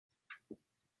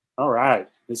All right.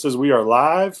 It says we are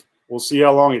live. We'll see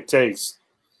how long it takes.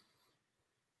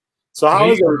 So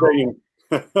how is everything?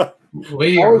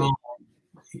 We are on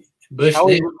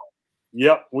Bushnell.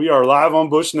 Yep, we are live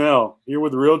on Bushnell here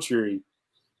with Realtree.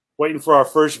 Waiting for our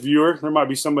first viewer. There might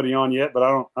be somebody on yet, but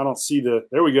I don't see the.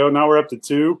 There we go. Now we're up to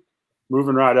 2,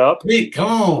 moving right up. Pete, come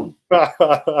on. Talk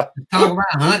about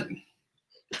hunting.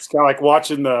 It's kind of like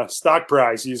watching the stock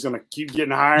price. He's going to keep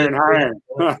getting higher and higher.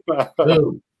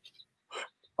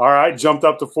 All right, jumped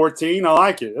up to 14. I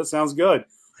like it. That sounds good.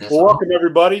 Well, welcome,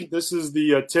 everybody. This is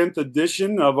the 10th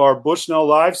edition of our Bushnell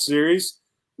Live series.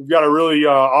 We've got a really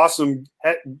awesome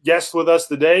guest with us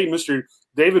today, Mr.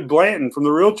 David Blanton from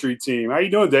the Realtree team. How you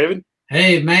doing, David?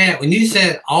 Hey, Matt, when you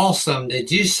said awesome,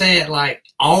 did you say it like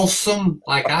awesome,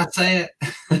 like I say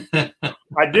it?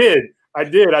 I did. I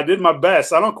did my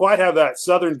best. I don't quite have that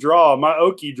southern drawl. My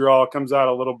Okie drawl comes out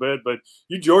a little bit, but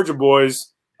you Georgia boys,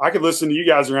 I could listen to you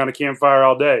guys around a campfire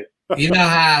all day. You know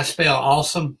how I spell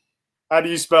awesome? How do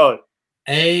you spell it?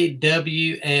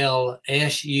 AWLSUM.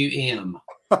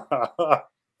 Awesome.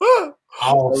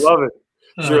 I love it.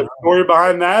 Is there a story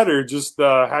behind that, or just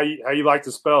how you like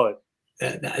to spell it?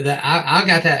 I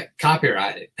got that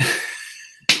copyrighted.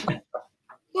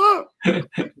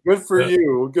 Good for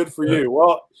you. Good for you.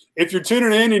 Well, if you're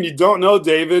tuning in and you don't know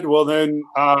David, well then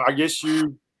I guess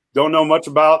you don't know much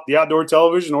about the outdoor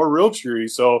television or Realtree.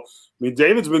 So I mean,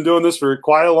 David's been doing this for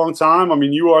quite a long time. I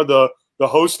mean, you are the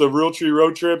host of Realtree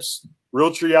Roadtrips,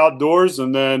 Realtree Outdoors,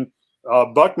 and then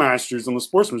Buckmasters on the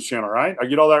Sportsman's Channel, right? I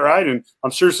get all that right, and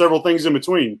I'm sure several things in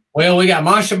between. Well, we got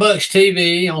Monster Bucks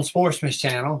TV on Sportsman's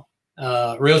Channel,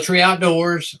 Realtree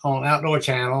Outdoors on Outdoor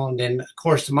Channel, and then of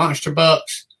course the Monster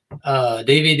Bucks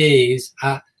DVDs.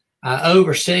 I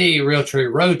oversee Realtree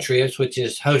Roadtrips, which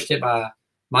is hosted by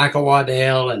Michael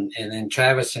Waddell and then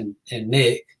Travis and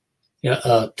Nick,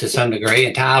 to some degree,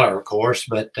 and Tyler, of course,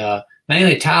 but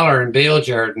mainly Tyler and Bill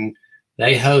Jordan.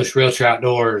 They host Realtree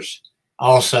Outdoors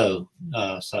also.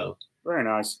 So very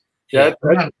nice. Yeah,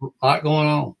 a lot going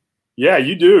on. Yeah,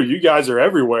 you do. You guys are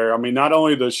everywhere. I mean, not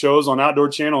only the shows on Outdoor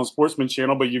Channel and Sportsman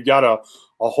Channel, but you've got a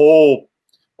whole,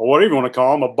 whatever you want to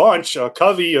call them, a bunch, a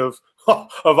covey of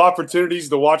opportunities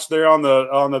to watch there on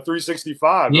the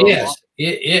 365. Yes,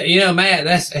 Matt,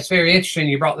 that's very interesting.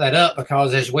 You brought that up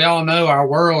because, as we all know, our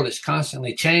world is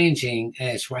constantly changing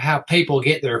as for how people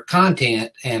get their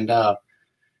content, and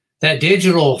that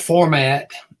digital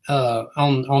format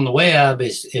on the web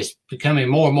is becoming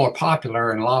more and more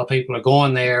popular, and a lot of people are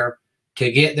going there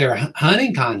to get their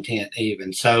hunting content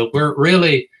even. So we're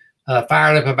really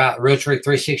fired up about Realtree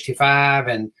 365,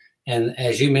 and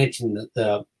as you mentioned,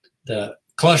 the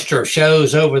cluster of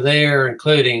shows over there,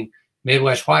 including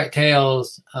Midwest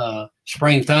Whitetails,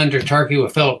 Spring Thunder, Turkey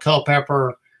with Philip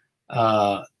Culpepper,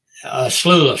 a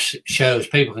slew of shows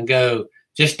people can go.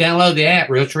 Just download the app,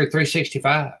 Realtree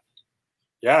 365.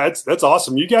 Yeah, that's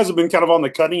awesome. You guys have been kind of on the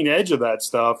cutting edge of that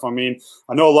stuff. I mean,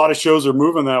 I know a lot of shows are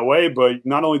moving that way, but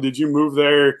not only did you move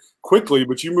there quickly,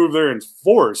 but you moved there in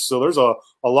force. So there's a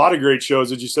lot of great shows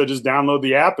that you said just download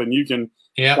the app and you can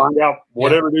find out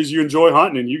whatever it is you enjoy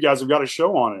hunting, and you guys have got a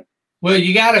show on it. Well,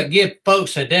 you got to give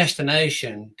folks a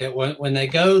destination that when they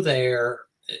go there,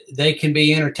 they can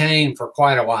be entertained for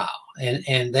quite a while,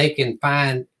 and they can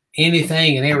find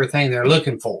anything and everything they're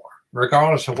looking for,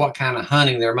 regardless of what kind of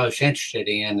hunting they're most interested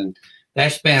in. And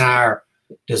that's been our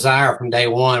desire from day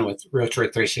one with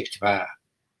Realtree 365.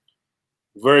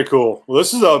 Very cool. Well,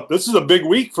 this is a big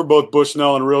week for both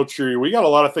Bushnell and Realtree. We got a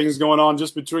lot of things going on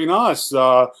just between us.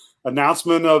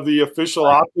 Announcement of the official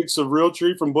optics of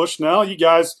Realtree from Bushnell. Are you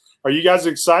guys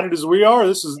excited as we are?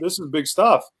 This is big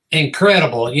stuff.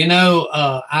 Incredible.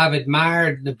 I've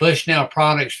admired the Bushnell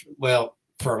products, well,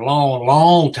 for a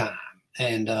long time,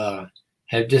 and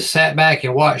have just sat back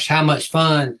and watched how much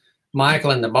fun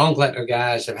Michael and the Bone Collector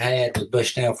guys have had with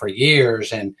Bushnell for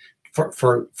years. And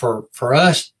for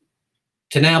us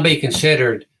to now be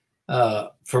considered,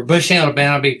 for Bushnell to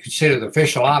now be considered the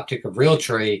official optic of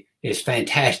Realtree is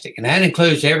fantastic. And that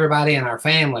includes everybody in our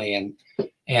family. And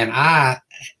I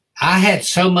had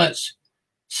so much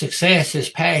success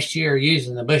this past year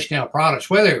using the Bushnell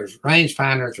products, whether it was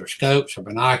rangefinders or scopes or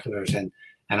binoculars. And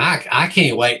I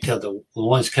can't wait till the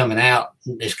ones coming out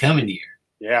this coming year.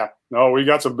 Yeah, no, we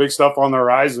got some big stuff on the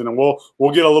horizon, and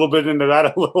we'll get a little bit into that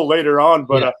a little later on.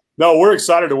 But no, we're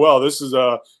excited as well. This is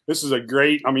a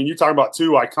great. I mean, you talk about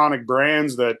two iconic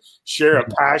brands that share a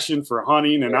passion for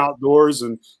hunting and outdoors,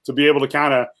 and to be able to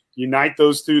kind of unite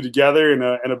those two together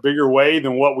in a bigger way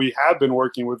than what we have been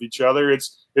working with each other.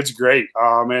 It's great.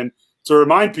 And to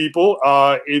remind people,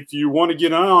 if you want to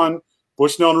get on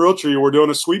Bushnell and Realtree, we're doing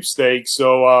a sweepstakes.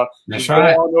 So that's go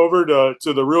right. on over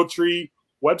to the Realtree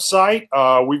website.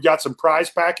 We've got some prize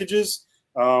packages,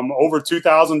 over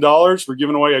 $2,000. We're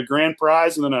giving away a grand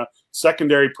prize and then a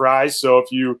secondary prize. So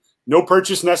if no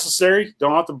purchase necessary,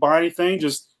 don't have to buy anything,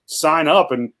 just sign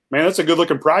up. And man, that's a good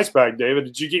looking prize pack, David.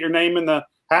 Did you get your name in the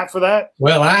hat for that?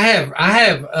 Well, I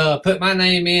have put my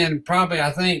name in probably,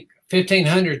 I think,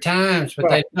 1,500 times, but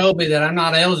they told me that I'm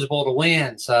not eligible to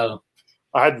win. So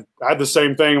I had the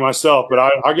same thing myself, but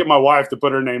I'll get my wife to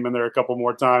put her name in there a couple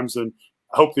more times, and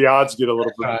I hope the odds get a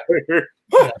little bit better.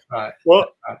 That's right. Well,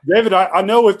 David, I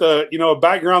know with a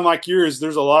background like yours,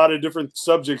 there's a lot of different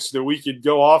subjects that we could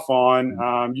go off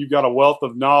on. You've got a wealth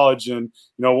of knowledge, and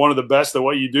one of the best at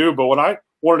what you do. But what I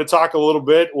wanted to talk a little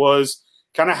bit was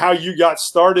kind of how you got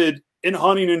started in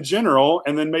hunting in general,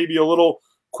 and then maybe a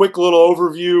quick little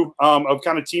overview of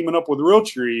kind of teaming up with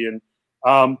Realtree.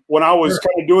 And when I was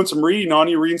kind of doing some reading on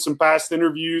you, reading some past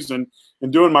interviews and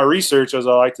doing my research, as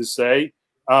I like to say,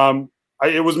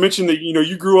 it was mentioned that,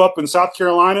 you grew up in South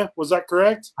Carolina. Was that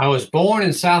correct? I was born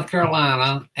in South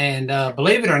Carolina, and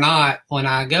believe it or not, when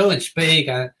I go and speak,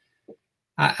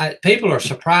 people are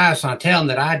surprised when I tell them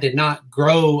that I did not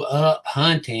grow up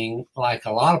hunting like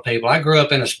a lot of people. I grew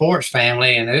up in a sports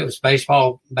family, and it was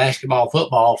baseball, basketball,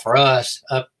 football for us.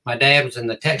 My dad was in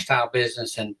the textile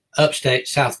business in upstate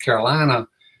South Carolina.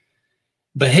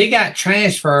 But he got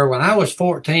transferred when I was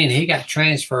 14. He got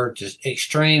transferred to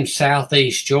extreme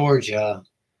southeast Georgia,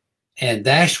 and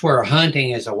that's where hunting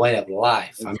is a way of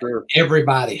life. I mean,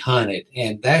 everybody hunted,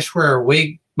 and that's where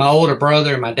my older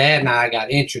brother and my dad and I got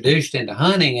introduced into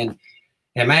hunting.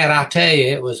 And Matt, I'll tell you,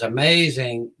 it was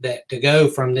amazing that to go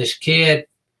from this kid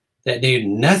that knew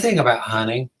nothing about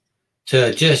hunting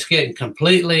to just getting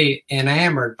completely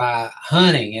enamored by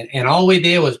hunting, and all we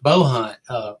did was bow hunt.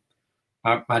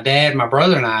 My dad, my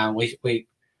brother, and I,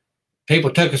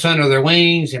 people took us under their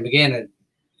wings and began to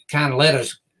kind of let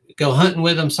us go hunting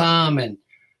with them some. And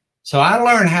so I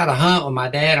learned how to hunt with my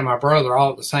dad and my brother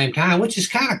all at the same time, which is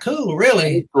kind of cool,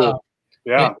 really. Cool.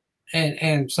 Yeah.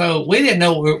 And so we didn't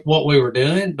know what we were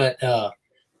doing, but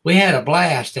we had a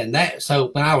blast. And so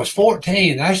when I was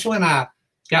 14, that's when I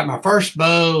got my first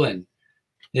bow, and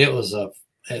it was a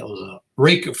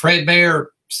Fred Bear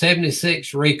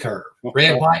 76 recurve,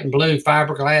 red, white, and blue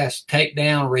fiberglass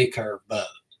takedown recurve bow.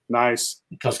 Nice.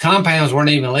 Because compounds weren't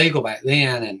even legal back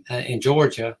then in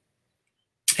Georgia.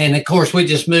 And of course, we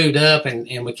just moved up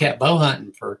and we kept bow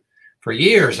hunting for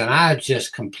years. And I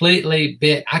just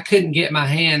completely I couldn't get my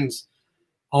hands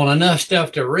on enough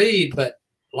stuff to read. But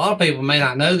a lot of people may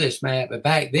not know this, Matt, but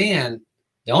back then,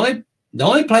 the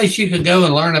only place you could go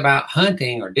and learn about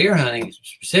hunting or deer hunting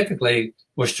specifically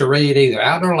was to read either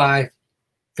Outdoor Life,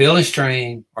 Field and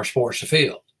Stream, or Sports to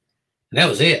Field. And that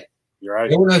was it. You're right.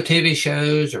 There were no TV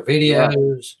shows or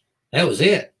videos. Yeah. That was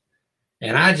it.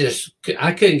 And I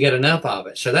couldn't get enough of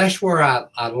it. So that's where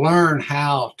I learned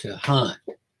how to hunt.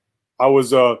 I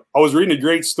was reading a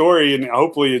great story, and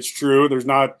hopefully it's true. There's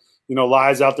not,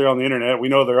 lies out there on the internet. We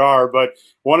know there are, but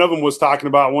one of them was talking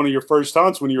about one of your first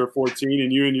hunts when you were 14,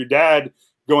 and you and your dad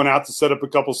going out to set up a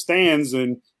couple stands,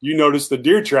 and you noticed the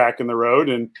deer track in the road,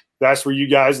 and that's where you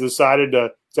guys decided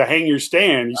to hang your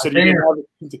stand. You said you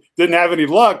didn't have any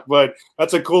luck, but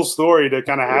that's a cool story to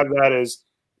kind of have that as.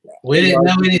 We didn't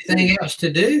know anything else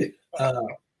to do.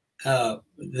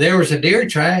 There was a deer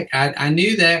track. I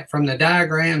knew that from the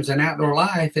diagrams in Outdoor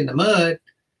Life in the mud.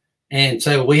 And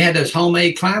so we had those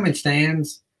homemade climbing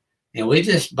stands, and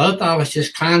both of us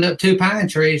just climbed up 2 pine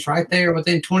trees right there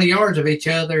within 20 yards of each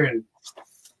other. And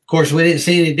of course we didn't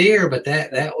see any deer, but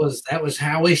that was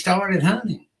how we started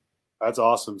hunting. That's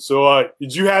awesome. So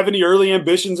did you have any early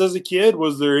ambitions as a kid?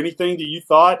 Was there anything that you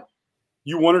thought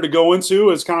you wanted to go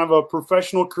into as kind of a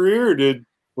professional career, or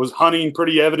was hunting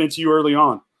pretty evident to you early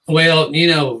on? Well,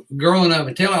 growing up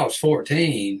until I was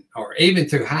 14, or even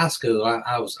through high school,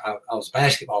 I was a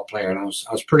basketball player, and I was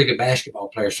a pretty good basketball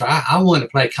player. So I wanted to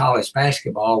play college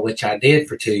basketball, which I did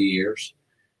for 2 years.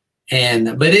 But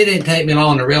it didn't take me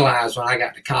long to realize when I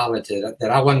got to college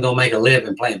that I wasn't going to make a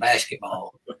living playing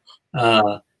basketball.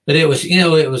 But it was,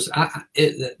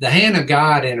 the hand of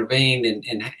God intervened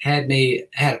and had a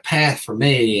path for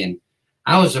me. And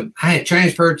I had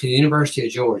transferred to the University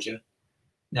of Georgia,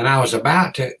 and I was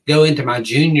about to go into my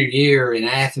junior year in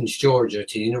Athens, Georgia,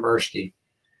 to university.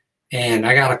 And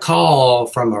I got a call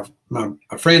from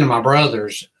a friend of my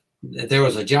brother's that there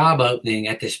was a job opening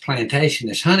at this plantation,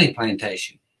 this hunting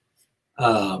plantation,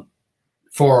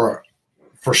 for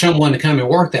someone to come and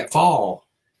work that fall.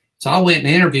 So I went and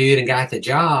interviewed and got the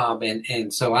job.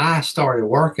 And so I started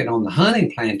working on the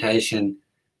hunting plantation,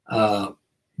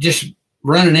 just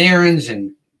running errands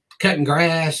and cutting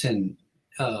grass and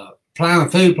plowing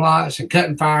food plots and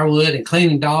cutting firewood and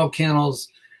cleaning dog kennels.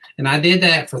 And I did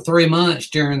that for 3 months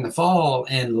during the fall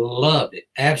and loved it.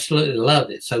 Absolutely loved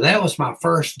it. So that was my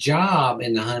first job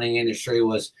in the hunting industry,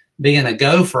 was being a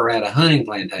gopher at a hunting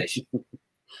plantation. Well,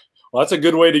 that's a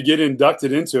good way to get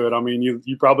inducted into it. I mean,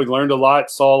 you probably learned a lot,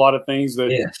 saw a lot of things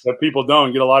that, Yes. that people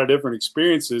don't, get a lot of different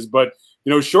experiences. But,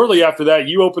 you know, shortly after that,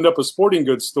 you opened up a sporting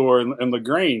goods store in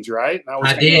LaGrange, right? That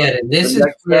was I did. And this is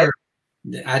where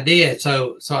I did.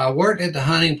 So I worked at the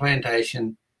hunting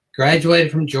plantation,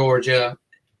 graduated from Georgia,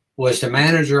 was the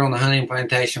manager on the hunting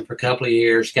plantation for a couple of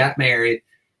years, got married.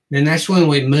 Then that's when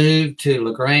we moved to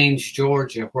LaGrange,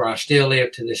 Georgia, where I still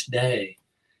live to this day.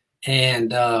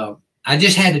 And I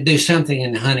just had to do something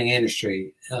in the hunting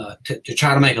industry to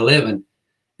try to make a living.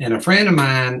 And a friend of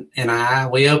mine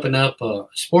and we opened up a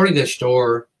sporting goods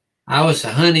store. I was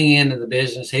the hunting end of the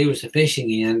business. He was the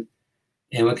fishing end.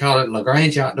 And we called it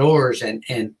LaGrange Outdoors. And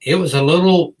it was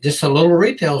just a little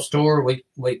retail store. We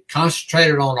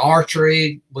concentrated on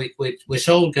archery. We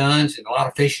sold guns and a lot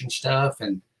of fishing stuff.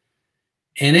 And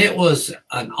it was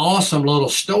an awesome little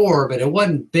store, but it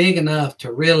wasn't big enough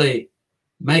to really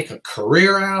make a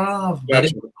career out of, but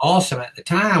it was awesome at the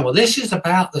time. Well, this is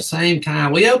about the same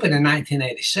time. We opened in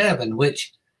 1987,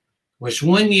 which was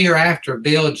 1 year after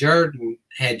Bill Jordan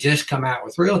had just come out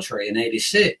with Realtree in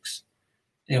 86.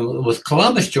 And with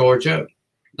Columbus, Georgia,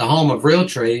 the home of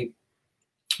Realtree,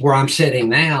 where I'm sitting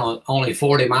now, only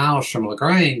 40 miles from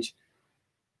LaGrange,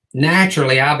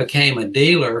 naturally I became a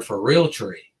dealer for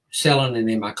Realtree, selling it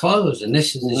in my clothes. And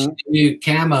this is this new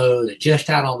camo that's just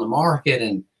out on the market.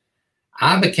 And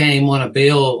I became one of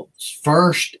Bill's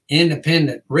first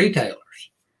independent retailers.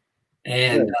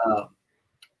 And,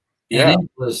 and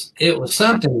it was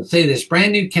something to see this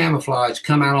brand new camouflage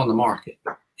come out on the market.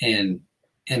 And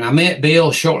I met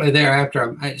Bill shortly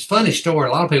thereafter. It's a funny story.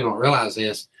 A lot of people don't realize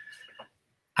this.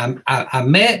 I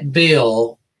met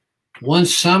Bill one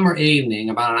summer evening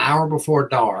about an hour before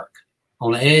dark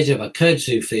on the edge of a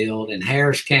kudzu field in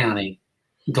Harris County,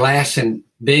 glassing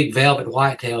big velvet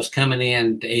whitetails coming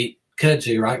in to eat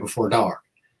kudzu right before dark.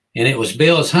 And it was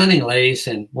Bill's hunting lease,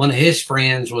 and one of his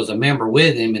friends was a member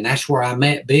with him, and that's where I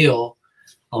met Bill,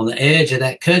 on the edge of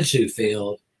that kudzu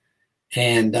field.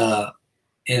 And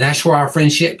that's where our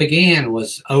friendship began,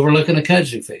 was overlooking a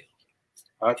kudzu field.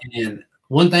 And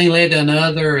one thing led to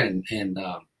another, and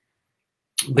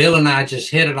Bill and I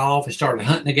just hit it off and started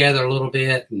hunting together a little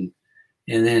bit, and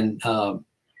then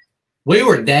we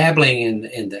were dabbling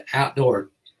in the outdoor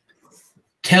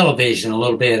television a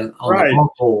little bit on the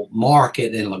local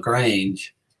market in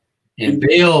LaGrange. And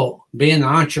Bill, being the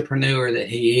entrepreneur that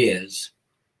he is,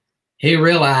 he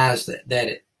realized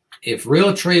that if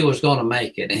Realtree was going to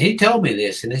make it, and he told me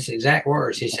this in his exact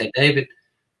words, he said, David,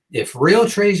 if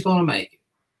Realtree is going to make it,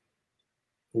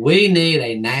 we need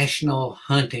a national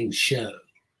hunting show,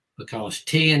 because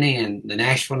TNN, the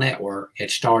Nashville network,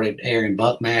 had started airing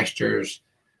Buckmasters,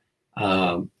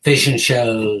 fishing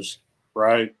shows.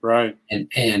 Right.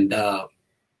 And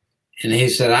he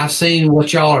said, I've seen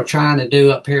what y'all are trying to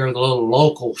do up here with a little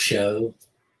local show.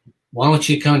 Why don't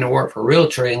you come to work for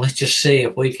Realtree, and let's just see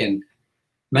if we can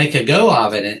make a go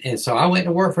of it. And so I went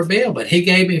to work for Bill, but he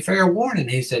gave me fair warning.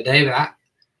 He said, David,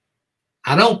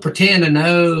 I don't pretend to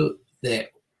know that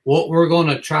what we're going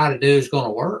to try to do is going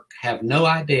to work. Have no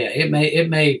idea. It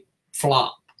may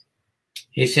flop.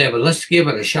 He said, but let's give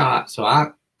it a shot. So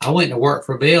I went to work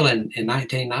for Bill in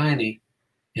 1990,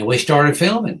 and we started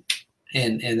filming.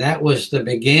 And that was the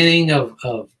beginning of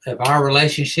our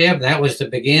relationship. That was the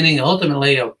beginning,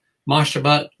 ultimately, of Monster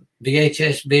Buck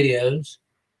VHS videos.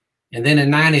 And then in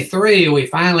 93, we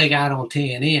finally got on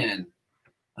TNN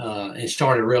and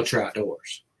started Realtree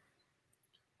Outdoors.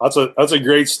 That's a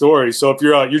great story. So if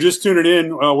you're just tuning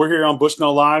in, we're here on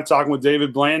Bushnell Live talking with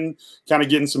David Blanton, kind of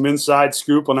getting some inside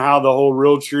scoop on how the whole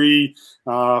Realtree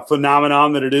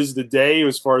phenomenon that it is today,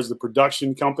 as far as the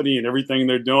production company and everything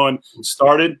they're doing,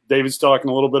 started. David's talking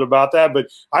a little bit about that, but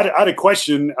I had a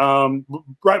question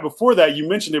right before that. You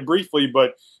mentioned it briefly,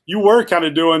 but you were kind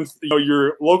of doing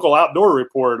your local outdoor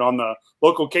report on the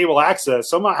local cable access.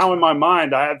 Somehow in my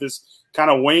mind, I had this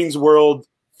kind of Wayne's World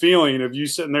feeling of you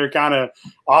sitting there kind of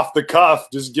off the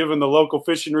cuff, just giving the local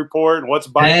fishing report and what's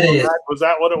biting. Was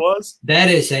that what it was?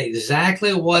 That is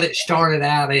exactly what it started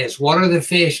out as. What are the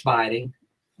fish biting?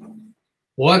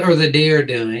 What are the deer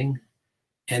doing?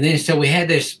 And then so we had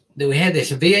this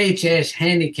VHS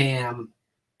Handycam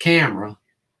camera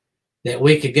that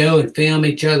we could go and film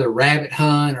each other rabbit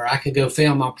hunt, or I could go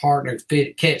film my partner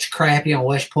catch crappie on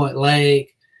West Point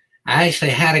Lake. I actually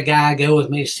had a guy go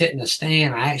with me, sit in the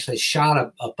stand. I actually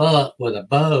shot a buck with a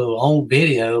bow on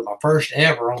video, my first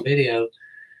ever on video.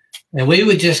 And we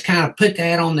would just kind of put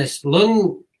that on this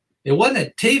little it wasn't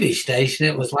a TV station.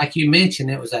 It was like you mentioned,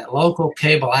 it was that local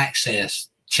cable access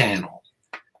channel.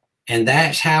 And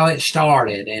that's how it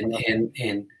started.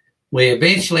 And we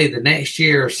eventually the next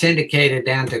year syndicated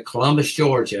down to Columbus,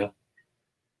 Georgia.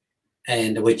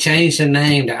 And we changed the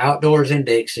name to Outdoors in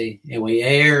Dixie, and we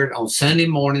aired on Sunday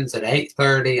mornings at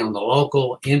 8:30 on the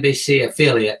local NBC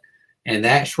affiliate, and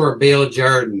that's where Bill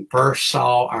Jordan first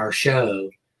saw our show,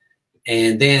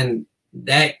 and then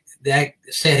that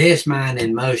set his mind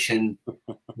in motion.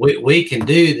 We can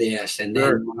do this, and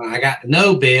then when I got to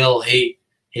know Bill, he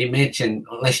mentioned,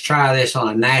 let's try this on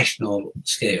a national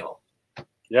scale.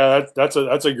 Yeah, that's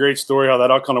a great story how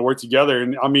that all kind of worked together,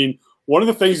 and I mean, one of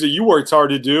the things that you worked hard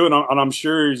to do, and I'm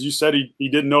sure, as you said, he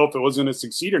didn't know if it was going to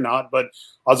succeed or not, but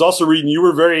I was also reading you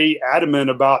were very adamant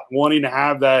about wanting to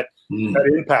have that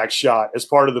impact shot as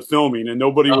part of the filming, and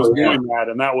nobody was doing that,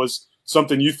 and that was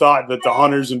something you thought that the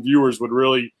hunters and viewers would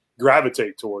really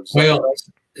gravitate towards. Well,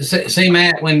 see,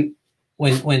 Matt, when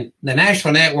the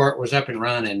National Network was up and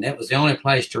running, it was the only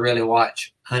place to really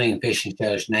watch hunting and fishing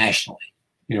shows nationally.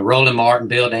 You know, Roland Martin,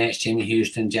 Bill Dance, Jimmy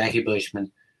Houston, Jackie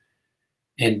Bushman.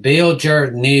 And Bill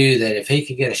Jordan knew that if he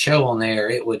could get a show on there,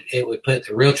 it would put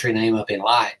the Realtree name up in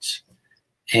lights.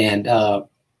 And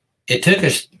it took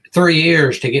us 3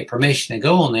 years to get permission to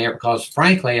go on there because,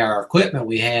 frankly, our equipment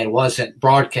we had wasn't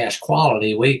broadcast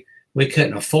quality. We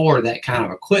couldn't afford that kind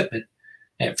of equipment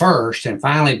at first. And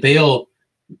finally, Bill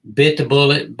bit the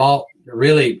bullet, bought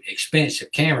really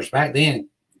expensive cameras. Back then,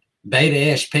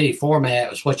 Beta SP format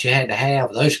was what you had to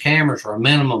have. Those cameras were a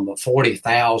minimum of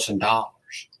 $40,000.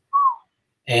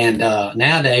 And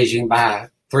nowadays, you can buy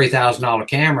a $3,000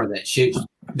 camera that shoots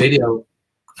video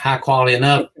high quality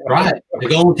enough, right, to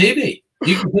go on TV.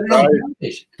 You can put it on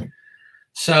television.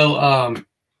 So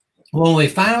when we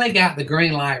finally got the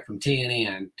green light from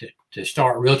TNN to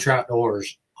start Realtree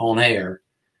Outdoors on air,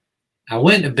 I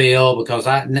went to Bill because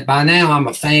by now I'm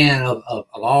a fan of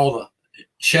all the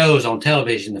shows on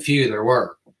television, the few there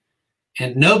were.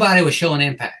 And nobody was showing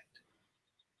impact.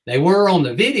 They were on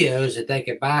the videos that they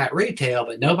could buy at retail,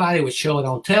 but nobody would show it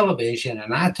on television.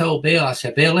 And I told Bill, I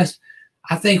said, Bill,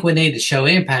 I think we need to show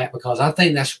impact because I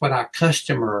think that's what our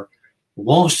customer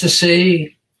wants to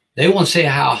see. They want to see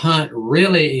how a hunt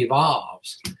really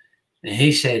evolves. And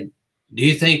he said, do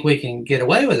you think we can get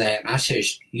away with that? And I said,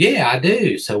 yeah, I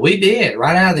do. So we did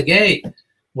right out of the gate.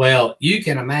 Well, you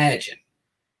can imagine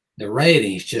the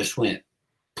ratings just went.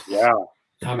 Yeah.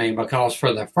 I mean, because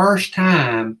for the first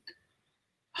time,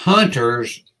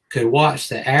 hunters could watch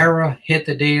the arrow hit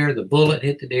the deer, the bullet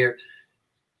hit the deer.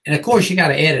 And of course, you got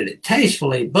to edit it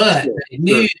tastefully, but they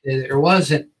knew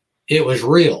that it was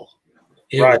real.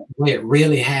 It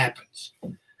really happes.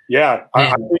 Yeah.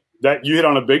 I think that you hit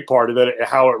on a big part of that,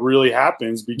 how it really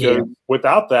happens, because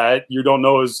without that, you don't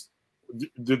know was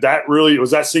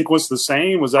that sequence the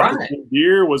same? Was that the same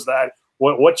deer? Was that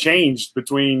what changed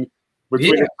between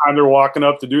the time they're walking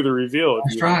up to do the reveal?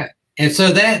 That's right. And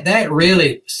so that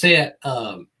really set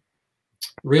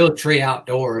Realtree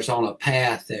Outdoors on a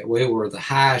path that we were the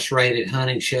highest rated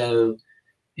hunting show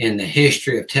in the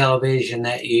history of television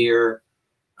that year.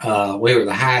 We were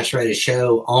the highest rated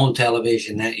show on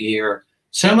television that year.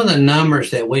 Some of the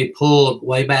numbers that we pulled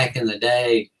way back in the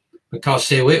day, because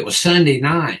see, it was Sunday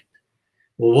night.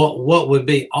 Well, what would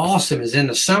be awesome is in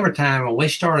the summertime when we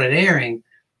started airing,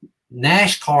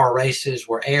 NASCAR races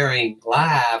were airing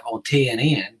live on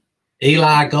TNN.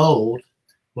 Eli Gold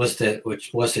was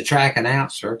the track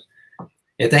announcer.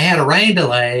 If they had a rain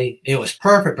delay, it was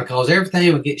perfect because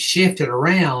everything would get shifted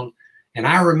around. And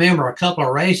I remember a couple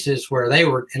of races where they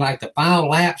were in like the final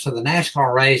laps of the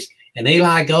NASCAR race, and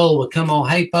Eli Gold would come on,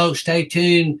 hey folks, stay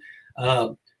tuned.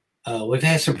 We've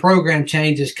had some program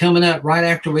changes coming up right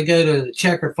after we go to the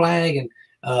checkered flag,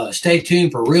 and stay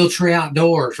tuned for Realtree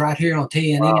Outdoors right here on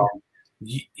TNN. Wow.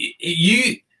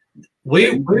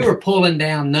 We were pulling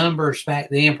down numbers back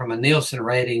then from a Nielsen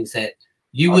ratings that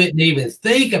you wouldn't even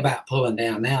think about pulling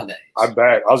down nowadays. I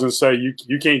bet. I was going to say,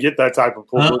 you can't get that type of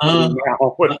publicity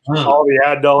now with all the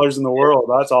ad dollars in the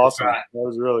world. That's awesome. Right. That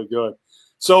was really good.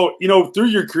 So, through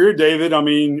your career, David, I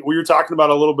mean, we were talking about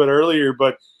it a little bit earlier,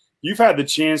 but you've had the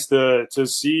chance to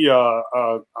see, I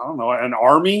don't know, an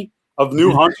army of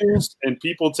new hunters and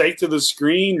people take to the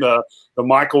screen, the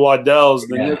Michael Waddells,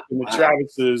 the Nick and the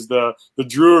Travises, the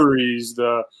Drurys,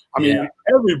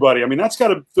 everybody. I mean, that's got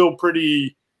to feel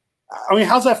pretty. I mean,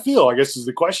 how's that feel? I guess is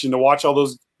the question, to watch all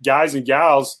those guys and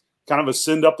gals kind of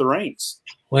ascend up the ranks.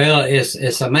 Well,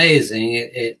 it's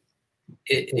amazing.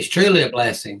 It's truly a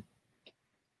blessing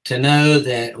to know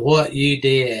that what you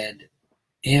did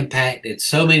impacted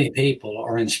so many people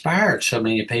or inspired so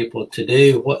many people to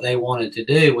do what they wanted to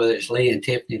do, whether it's Lee and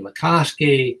Tiffany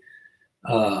Lukoski,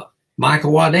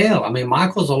 Michael Waddell. I mean,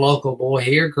 Michael's a local boy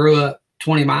here, grew up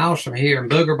 20 miles from here in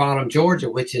Booger Bottom, Georgia,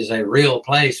 which is a real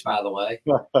place, by the way.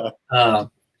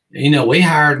 You know, we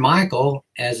hired Michael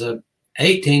as a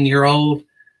 18-year-old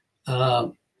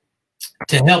to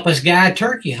help us guide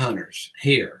turkey hunters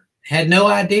here. Had no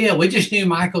idea. We just knew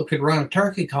Michael could run a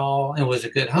turkey call and was a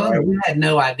good hunter. We had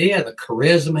no idea the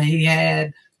charisma he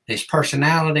had, his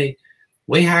personality.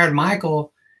 We hired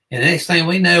Michael, and the next thing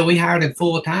we know, we hired him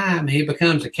full time. He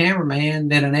becomes a cameraman,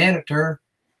 then an editor,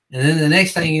 and then the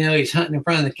next thing you know, he's hunting in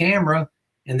front of the camera.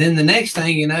 And then the next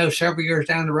thing you know, several years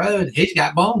down the road, he's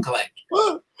got bone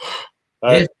collectors.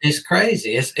 It's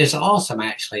crazy. It's awesome,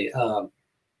 actually.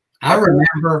 I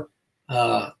remember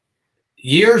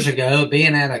years ago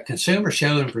being at a consumer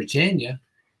show in Virginia.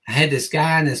 I had this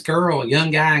guy and this girl, a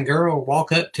young guy and girl,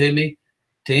 walk up to me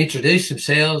to introduce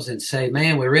themselves and say,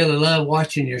 man, we really love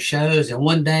watching your shows. And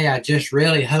one day I just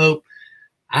really hope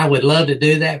I would love to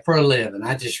do that for a living.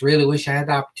 I just really wish I had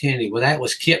the opportunity. Well, that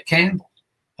was Kip Campbell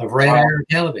of Red Arrow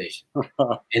Television.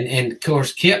 and of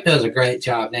course, Kip does a great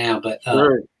job now, but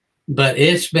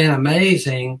it's been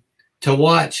amazing to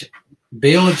watch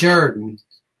Bill Jordan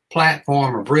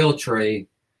platform of Realtree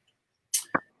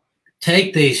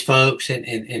take these folks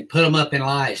and put them up in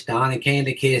lights. Don and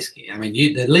Candy Kiske. I mean,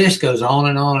 the list goes on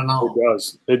and on and on.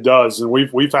 It does. And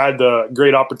we've had the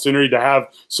great opportunity to have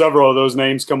several of those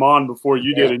names come on before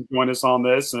you did and join us on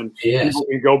this. And people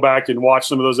can go back and watch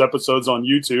some of those episodes on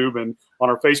YouTube and on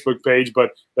our Facebook page.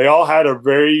 But they all had a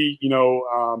very,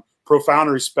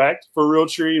 profound respect for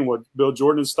Realtree and what Bill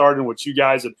Jordan started and what you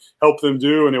guys had helped them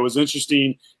do. And it was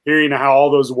interesting hearing how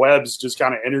all those webs just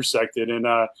kind of intersected. And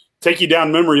take you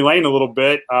down memory lane a little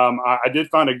bit. I did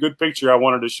find a good picture I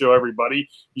wanted to show everybody.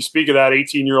 You speak of that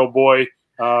 18-year-old boy,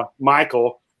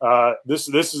 Michael. This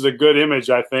is a good image,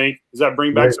 I think. Does that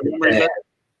bring back some memories?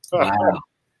 Wow.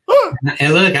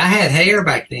 And look, I had hair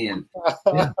back then.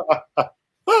 Yeah.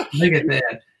 Look at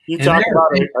that. You talk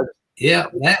about it. Yeah,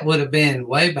 that would have been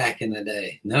way back in the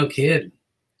day. No kidding.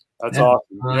 That's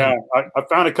awesome. Yeah, I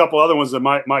found a couple other ones that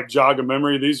might jog a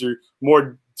memory. These are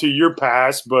more to your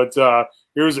past, but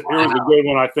here's a good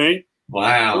one, I think.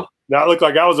 Wow. That looked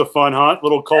like that was a fun hunt. A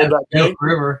little cold that day.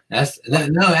 River.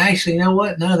 No, actually, you know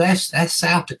what? No, that's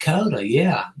South Dakota.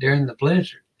 Yeah, during the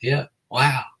blizzard. Yeah.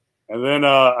 Wow. And then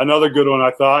another good one,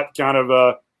 I thought, kind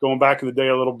of going back in the day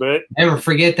a little bit. Never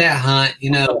forget that hunt.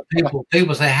 You know,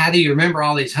 people say, how do you remember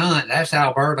all these hunts? That's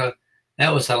Alberta.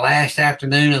 That was the last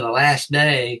afternoon of the last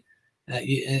day.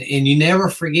 And you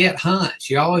never forget hunts.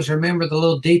 You always remember the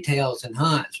little details in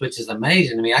hunts, which is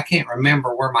amazing to me. I can't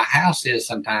remember where my house is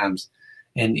sometimes.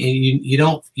 And you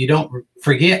don't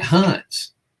forget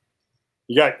hunts.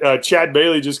 You got Chad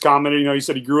Bailey just commented, he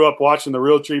said he grew up watching the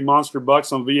Realtree Monster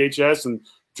Bucks on VHS and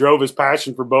drove his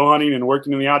passion for bow hunting and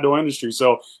working in the outdoor industry.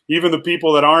 So even the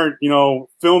people that aren't,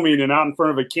 filming and out in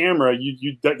front of a camera,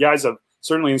 you guys have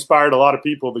certainly inspired a lot of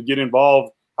people to get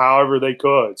involved however they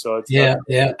could. So it's yeah.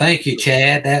 Thank you,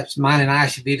 Chad. That's mine and I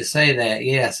should be to say that.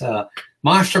 Yes. The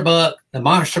Monster Buck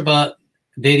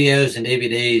videos and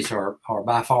DVDs are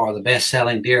by far the best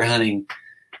selling deer hunting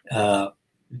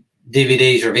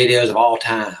DVDs or videos of all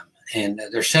time. And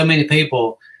there's so many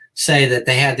people say that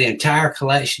they have the entire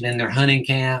collection in their hunting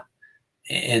camp,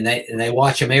 and they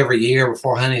watch them every year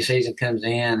before hunting season comes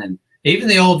in, and even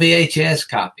the old VHS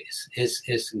copies.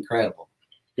 It's incredible.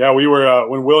 Yeah, we were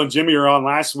when Will and Jimmy were on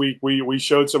last week. We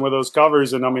showed some of those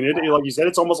covers, and I mean, like you said,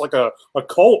 it's almost like a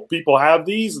cult. People have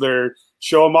these. They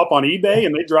show them up on eBay,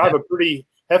 and they drive a pretty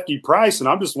hefty price. And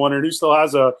I'm just wondering who still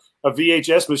has a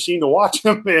VHS machine to watch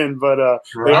them in. But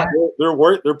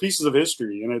they're pieces of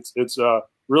history, and it's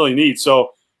really neat.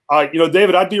 So.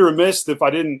 David, I'd be remiss if I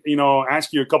didn't,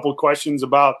 ask you a couple of questions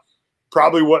about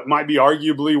probably what might be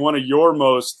arguably one of your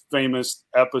most famous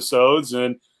episodes.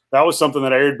 And that was something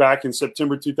that aired back in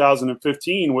September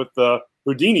 2015 with the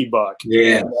Houdini buck.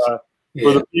 Yeah.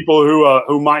 For the people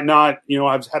who might not,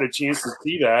 have had a chance to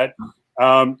see that,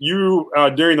 you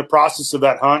during the process of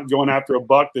that hunt, going after a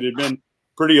buck that had been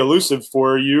pretty elusive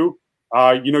for you,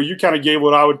 you kind of gave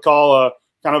what I would call a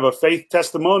kind of a faith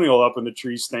testimonial up in the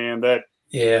tree stand that,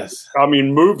 yes, I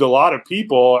mean, moved a lot of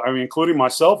people. I mean, including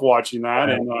myself watching that,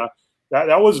 and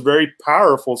that was very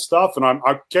powerful stuff. And I'm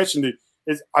catching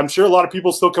I'm sure a lot of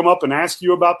people still come up and ask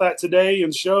you about that today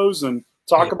in shows and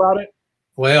talk about it.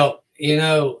 Well,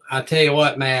 I'll tell you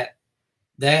what, Matt,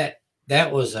 that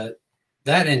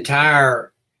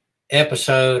entire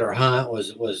episode or hunt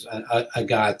was a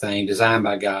God thing, designed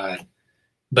by God.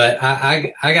 But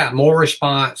I got more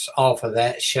response off of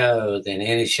that show than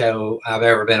any show I've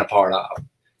ever been a part of.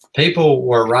 people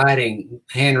were writing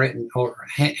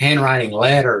handwriting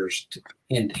letters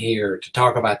in here to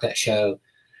talk about that show.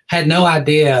 Had no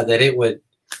idea that it would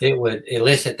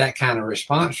elicit that kind of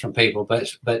response from people. But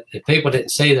if people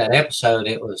didn't see that episode,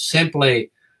 it was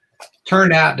simply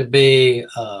turned out to be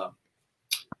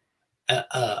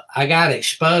I got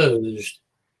exposed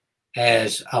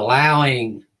as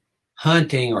allowing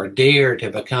hunting or deer to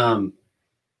become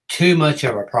too much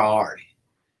of a priority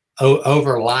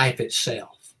over life itself.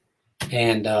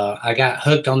 And I got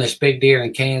hooked on this big deer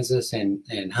in Kansas and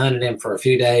hunted him for a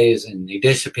few days, and he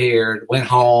disappeared, went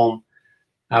home.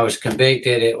 I was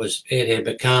convicted. It had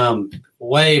become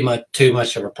way too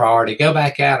much of a priority. Go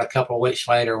back out a couple of weeks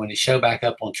later when he showed back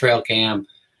up on trail cam.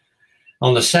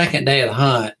 On the second day of the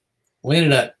hunt, we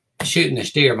ended up shooting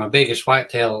this deer, my biggest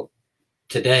whitetail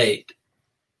to date.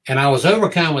 And I was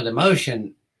overcome with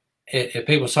emotion if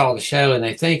people saw the show, and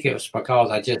they think it was because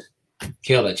I just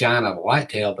killed a giant of a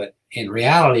whitetail, but in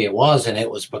reality it wasn't. It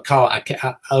was because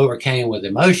I overcame with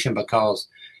emotion, because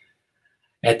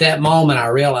at that moment I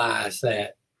realized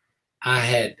that I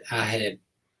had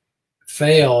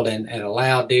failed and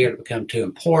allowed deer to become too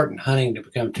important, hunting to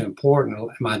become too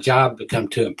important, my job to become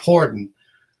too important.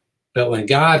 But when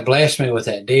God blessed me with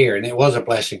that deer, and it was a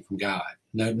blessing from God,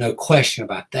 no question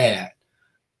about that,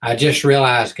 I just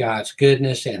realized God's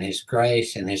goodness and his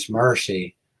grace and his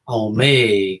mercy on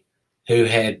me, who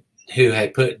had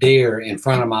put deer in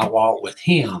front of my walk with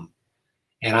him.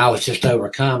 And I was just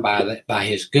overcome by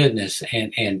his goodness.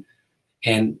 And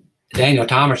Daniel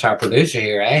Thomas, our producer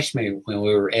here, asked me when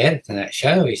we were editing that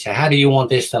show, he said, how do you want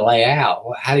this to lay out?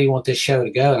 How do you want this show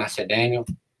to go? And I said, Daniel,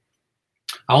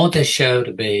 I want this show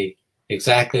to be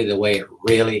exactly the way it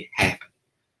really happened.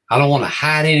 I don't want to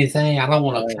hide anything. I don't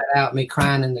want to cut out me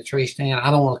crying in the tree stand.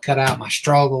 I don't want to cut out my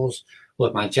struggles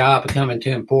with my job becoming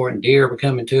too important, deer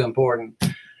becoming too important.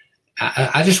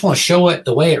 I just want to show it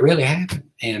the way it really happened.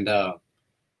 And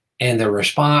the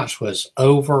response was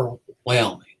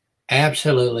overwhelming,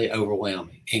 absolutely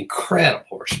overwhelming,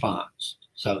 incredible response.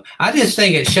 So I just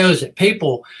think it shows that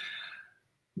people,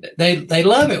 they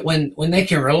love it when they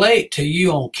can relate to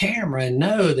you on camera and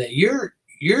know that you're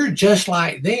just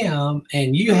like them,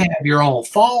 and you have your own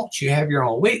faults, you have your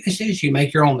own weaknesses, you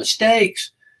make your own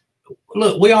mistakes.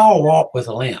 Look, we all walk with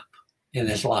a limp in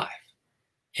this life.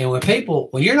 And when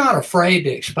you're not afraid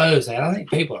to expose that, I think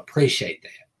people appreciate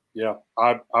that. Yeah,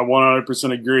 I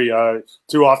 100% agree.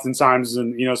 Too oftentimes,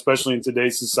 and especially in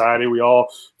today's society, we all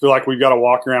feel like we've got to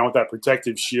walk around with that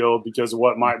protective shield because of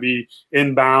what might be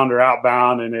inbound or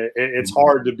outbound, and it's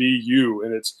hard to be you,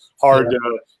 and it's hard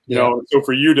to so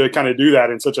for you to kind of do that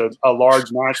in such a large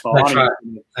national audience,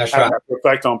 and have that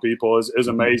effect on people is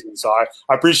amazing. So I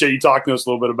appreciate you talking to us a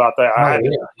little bit about that.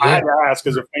 I had to ask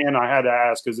as a fan. I had to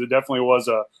ask because it definitely was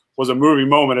a moving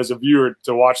moment as a viewer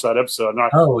to watch that episode. And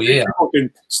people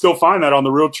can still find that on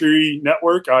the Realtree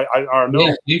network. I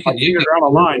know you can around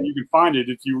online. You can find it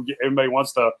if anybody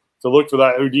wants to look for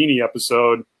that Houdini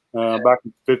episode back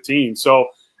in 2015. So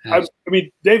I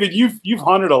mean, David, you've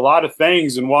hunted a lot of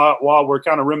things, and while we're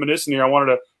kind of reminiscing here, I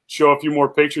wanted to show a few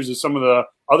more pictures of some of the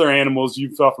other animals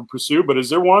you've often pursued. But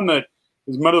is there one that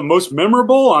is one of the most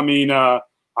memorable? I mean,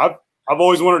 I've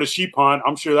always wanted a sheep hunt.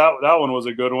 I'm sure that one was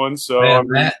a good one. So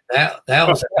that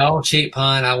was an old sheep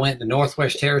hunt. I went to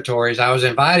Northwest Territories. I was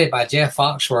invited by Jeff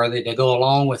Foxworthy to go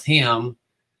along with him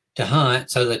to hunt.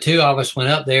 So the two of us went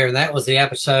up there, and that was the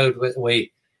episode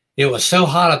it was so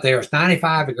hot up there. It was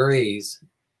 95 degrees,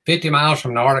 50 miles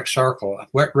from the Arctic Circle,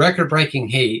 record-breaking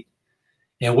heat,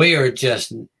 and we are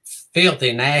just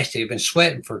filthy nasty. We've been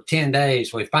sweating for 10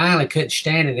 days. We finally couldn't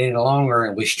stand it any longer,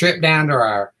 and we stripped down to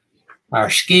our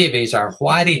skivvies, our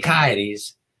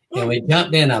whitey-tighties, and we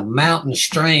jumped in a mountain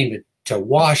stream to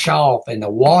wash off, and the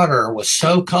water was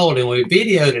so cold, and we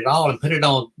videoed it all and put it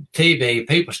on TV.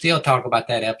 People still talk about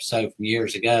that episode from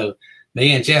years ago.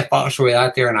 Me and Jeff Foxworthy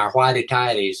out there in our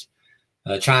whitey-tighties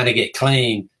trying to get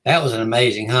clean. That was an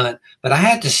amazing hunt. But I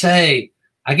have to say,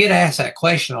 I get asked that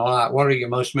question a lot. What are your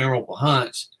most memorable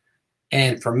hunts?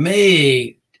 And for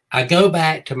me, I go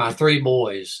back to my three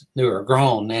boys who are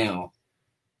grown now,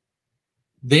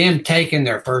 them taking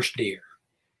their first deer.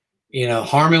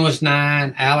 Harmon was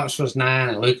 9, Alex was 9,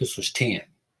 and Lucas was 10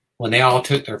 when they all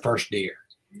took their first deer.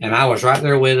 And I was right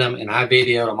there with them, and I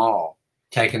videoed them all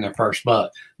taking their first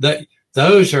buck.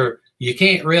 You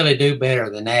can't really do better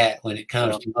than that when it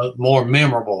comes to more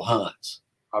memorable hunts.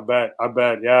 I bet.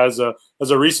 Yeah, as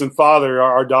a recent father,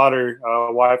 our daughter,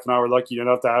 wife, and I were lucky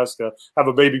enough to have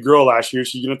a baby girl last year.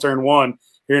 She's going to turn 1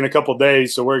 here in a couple of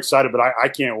days, so we're excited. But I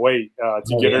can't wait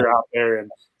to get her out there,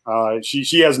 and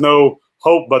she has no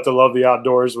hope but to love the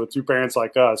outdoors with two parents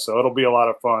like us. So it'll be a lot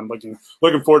of fun.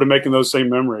 Looking forward to making those same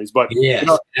memories. But yes,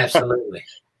 absolutely.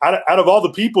 Out of all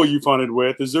the people you've hunted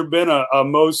with, has there been a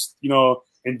most,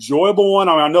 enjoyable one?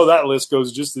 I mean, I know that list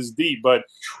goes just as deep, but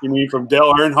you mean from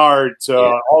Dale Earnhardt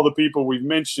to all the people we've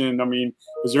mentioned. I mean,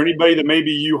 is there anybody that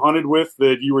maybe you hunted with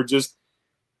that you were just,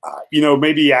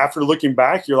 maybe after looking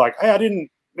back, you're like, hey,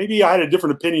 maybe I had a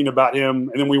different opinion about him,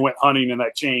 and then we went hunting and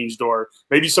that changed, or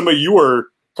maybe somebody you were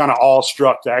kind of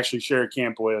awestruck to actually share a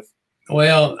camp with?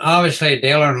 Well, obviously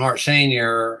Dale Earnhardt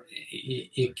Sr.,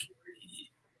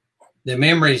 the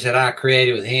memories that I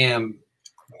created with him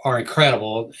are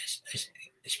incredible,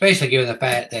 especially given the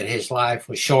fact that his life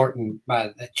was shortened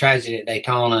by the tragedy at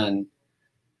Daytona. And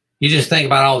you just think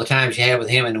about all the times you had with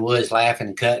him in the woods laughing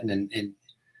and cutting.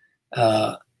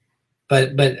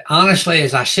 But honestly,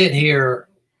 as I sit here,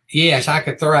 yes, I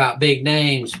could throw out big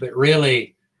names, but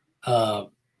really the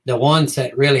ones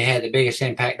that really had the biggest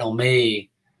impact on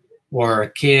me were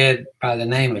a kid by the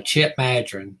name of Chip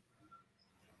Madron,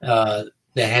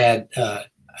 that had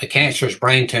a cancerous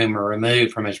brain tumor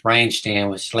removed from his brainstem,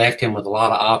 which left him with a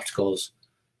lot of obstacles.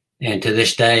 And to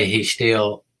this day, he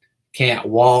still can't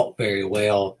walk very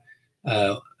well.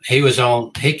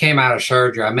 He came out of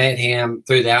surgery. I met him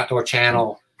through the Outdoor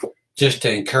Channel just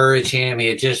to encourage him. He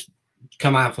had just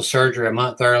come out of surgery a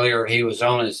month earlier. He was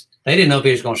they didn't know if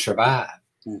he was going to survive.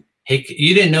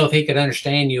 You didn't know if he could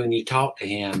understand you when you talked to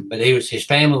him, but his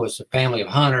family was a family of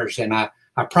hunters. And I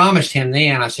promised him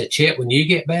then, I said, Chip, when you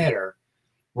get better,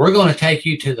 we're going to take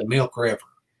you to the Milk River.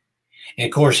 And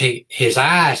of course, his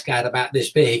eyes got about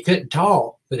this big. He couldn't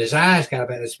talk, but his eyes got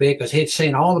about this big because he'd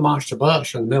seen all the monster bucks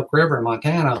from the Milk River in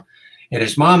Montana. And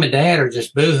his mom and dad are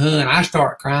just boo-hooing. I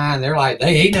start crying. They're like,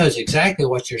 he knows exactly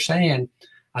what you're saying.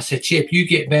 I said, Chip, you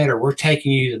get better. We're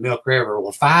taking you to the Milk River.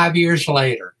 Well, 5 years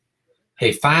later,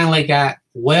 he finally got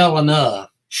well enough,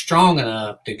 strong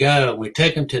enough to go. We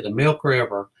took him to the Milk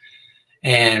River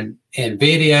and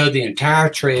videoed the entire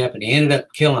trip, and he ended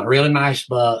up killing a really nice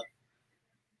buck,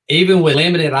 even with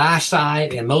limited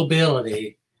eyesight and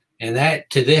mobility. And that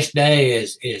to this day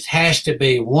has to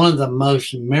be one of the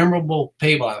most memorable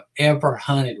people I've ever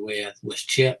hunted with was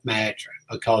Chip Madron,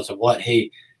 because of what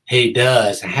he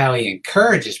does and how he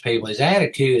encourages people. His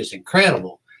attitude is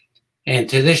incredible. And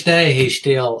to this day, he's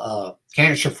still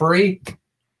cancer-free.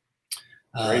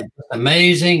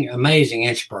 Amazing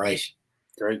inspiration.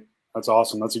 Great. That's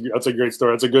awesome. That's a great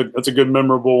story. That's a good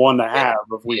memorable one to have.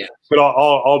 If we could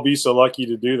all be so lucky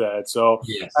to do that. So,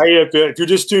 hey, if you're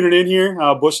just tuning in here,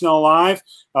 Bushnell Live,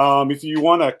 if you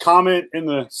want to comment in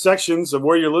the sections of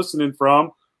where you're listening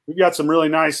from, we've got some really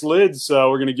nice lids.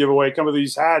 We're going to give away a couple of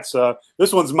these hats.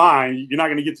 This one's mine. You're not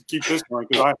going to get to keep this one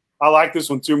because I like this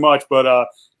one too much. But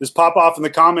just pop off in the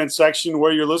comment section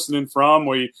where you're listening from.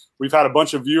 We've had a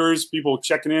bunch of viewers, people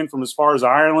checking in from as far as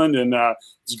Ireland, and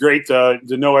it's great to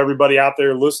know everybody out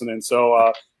there listening.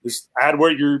 So just add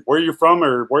where you're from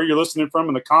or where you're listening from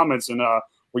in the comments, and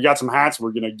we got some hats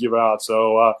we're going to give out.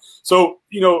 So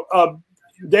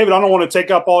David, I don't want to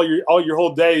take up all your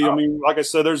whole day. I mean, like I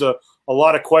said, there's a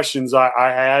lot of questions I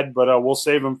had, but we'll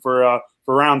save them for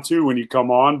round two when you come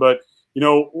on. But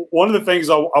one of the things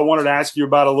I wanted to ask you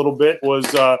about a little bit was,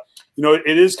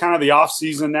 it is kind of the off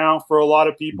season now for a lot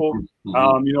of people.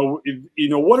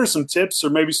 What are some tips or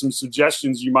maybe some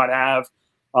suggestions you might have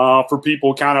for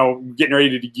people kind of getting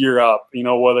ready to gear up?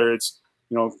 Whether it's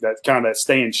that kind of that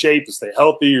stay in shape, to stay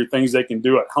healthy, or things they can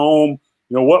do at home.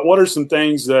 What are some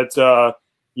things that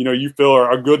you feel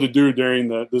are good to do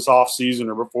during this off season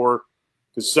or before?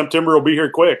 Because September will be here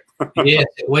quick. Yes,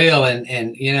 it will.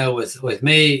 And with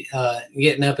me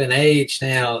getting up in age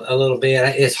now a little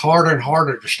bit, it's harder and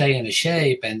harder to stay into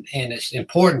shape. And it's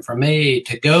important for me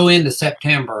to go into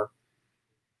September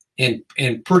in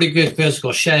pretty good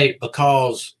physical shape,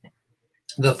 because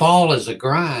the fall is a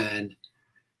grind,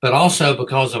 but also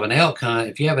because of an elk hunt.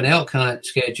 If you have an elk hunt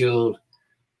scheduled,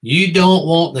 you don't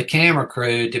want the camera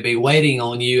crew to be waiting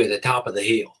on you at the top of the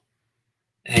hill.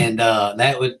 And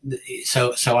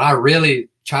so I really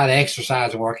try to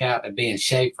exercise and work out and be in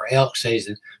shape for elk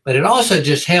season. But it also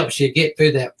just helps you get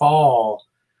through that fall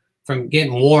from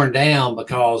getting worn down,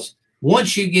 because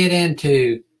once you get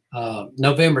into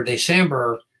November,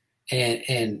 December,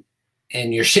 and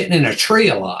you're sitting in a tree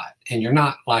a lot, and you're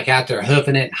not like out there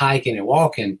hoofing it, hiking and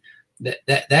walking,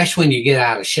 that's when you get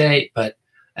out of shape. But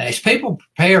as people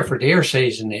prepare for deer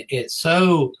season, it's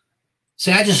so.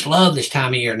 See, I just love this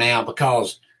time of year now,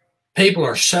 because people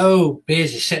are so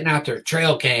busy sitting out there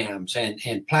trail cams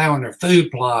and plowing their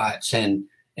food plots and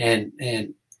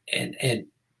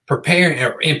preparing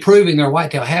or improving their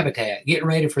whitetail habitat, getting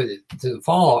ready for the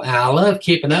fall. And I love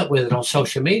keeping up with it on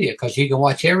social media because you can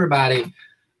watch everybody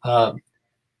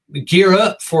gear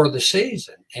up for the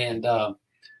season. And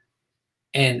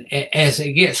as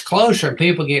it gets closer and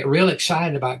people get real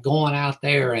excited about going out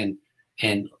there and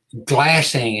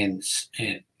glassing and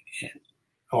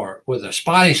or with a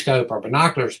spotting scope or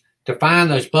binoculars to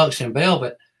find those bucks in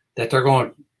velvet that they're going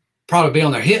to probably be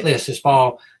on their hit list this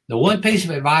fall. The one piece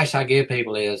of advice I give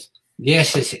people is,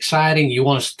 yes, it's exciting. You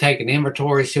want to take an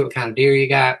inventory, see what kind of deer you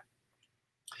got,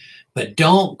 but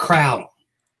don't crowd them.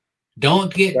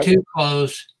 Don't get too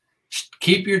close.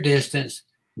 Keep your distance.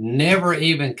 Never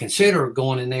even consider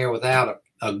going in there without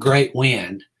a great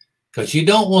wind, because you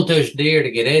don't want those deer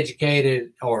to get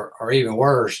educated or even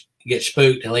worse, get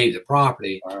spooked and leave the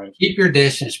property. Right. Keep your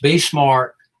distance. Be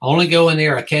smart. Only go in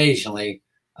there occasionally.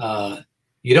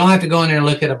 You don't have to go in there and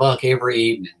look at a buck every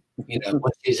evening. You know,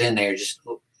 once he's in there, just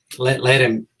let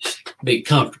him be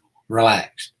comfortable,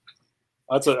 relaxed.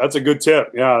 That's a good tip.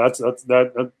 Yeah,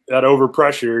 that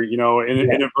overpressure, you know,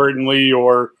 inadvertently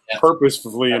or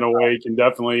purposefully in a way can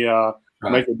definitely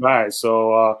make it bad.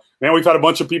 So, man, we've had a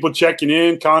bunch of people checking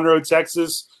in. Conroe,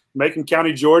 Texas, Macon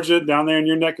County, Georgia, down there in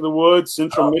your neck of the woods,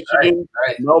 Central Michigan,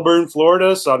 Melbourne,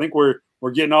 Florida. So I think we're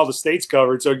getting all the states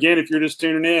covered. So again, if you're just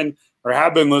tuning in or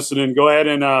have been listening, go ahead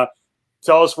and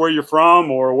tell us where you're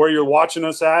from or where you're watching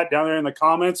us at down there in the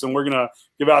comments, and we're gonna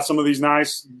give out some of these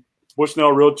nice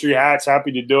Bushnell Realtree hats.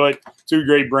 Happy to do it. Two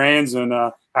great brands, and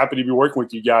happy to be working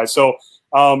with you guys. So,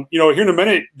 you know, here in a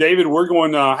minute, David, we're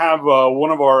going to have one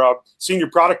of our senior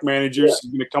product managers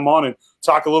going to come on and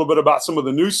talk a little bit about some of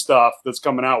the new stuff that's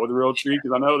coming out with Realtree,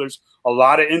 because I know there's a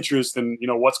lot of interest in, you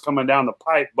know, what's coming down the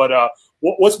pipe. But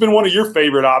what's been one of your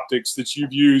favorite optics that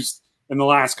you've used in the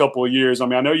last couple of years? I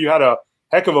mean, I know you had a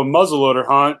heck of a muzzleloader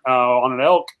hunt on an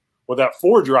elk with that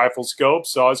forage rifle scope.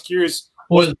 So I was curious,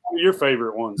 what's one of your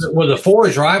favorite ones? Well, the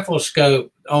forage rifle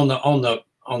scope on the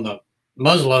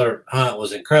muzzleloader hunt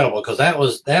was incredible, because that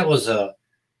was a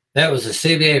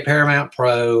CVA Paramount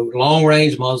Pro long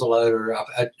range muzzleloader.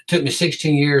 It took me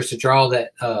 16 years to draw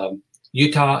that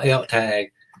Utah elk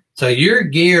tag. So you're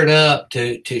geared up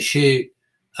to shoot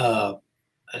 300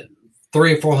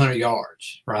 or 400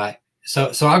 yards, right?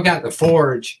 So I've got the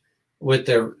forage with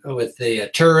the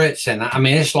turrets, and I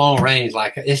mean, it's long range,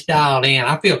 like it's dialed in.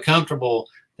 I feel comfortable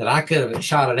that I could have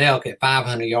shot an elk at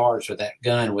 500 yards with that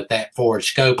gun with that forward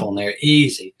scope on there,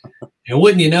 easy. And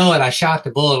wouldn't you know it, I shot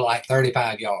the bull at like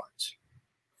 35 yards.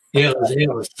 It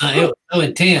was so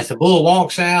intense. The bull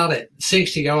walks out at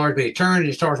 60 yards, but he turns and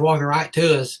he starts walking right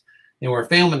to us, and we're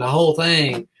filming the whole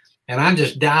thing. And I'm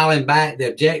just dialing back the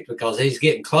objective because he's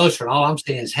getting closer, and all I'm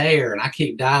seeing is hair, and I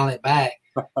keep dialing it back.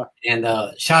 And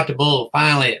shot the bull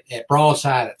finally at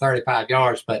broadside at 35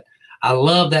 yards. But I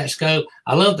love that scope.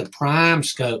 I love the prime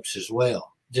scopes as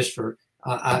well. Just for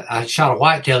I shot a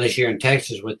whitetail this year in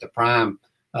Texas with the prime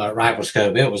rifle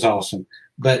scope. It was awesome.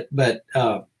 But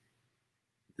in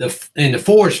the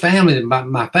forage family,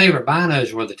 my favorite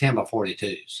binos were the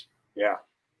 10x42s. Yeah,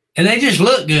 and they just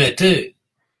look good too.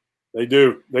 They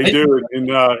do. They do. And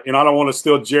I don't want to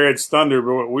steal Jared's thunder,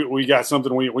 but we got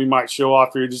something we might show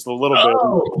off here just a little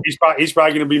bit. He's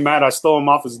probably going to be mad I stole him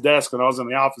off his desk when I was in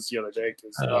the office the other day,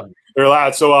 because they're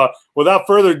loud. So without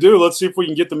further ado, let's see if we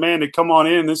can get the man to come on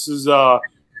in. This is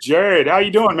Jared. How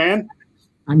you doing, man?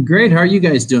 I'm great. How are you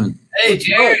guys doing? Hey,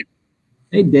 Jared.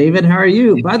 Hey, David. How are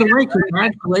you? By the way,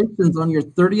 congratulations on your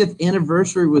 30th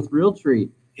anniversary with Realtree.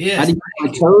 Yes, I didn't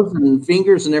have my toes and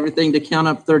fingers and everything to count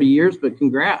up 30 years, but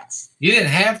congrats. You didn't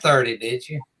have 30, did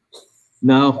you?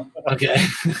 No. Okay.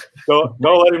 Don't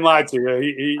let him lie to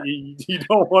you. He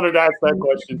don't want to ask that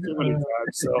question too many times.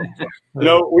 So, you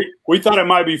know, we thought it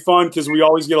might be fun because we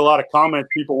always get a lot of comments,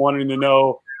 people wanting to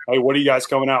know, hey, what are you guys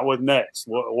coming out with next?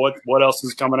 What else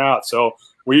is coming out? So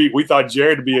we thought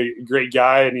Jared would be a great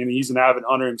guy, and he's an avid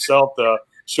hunter himself, to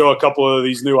show a couple of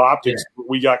these new optics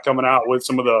we got coming out with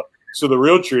some of the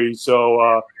Realtree.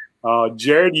 So,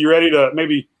 Jared, you ready to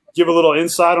maybe give a little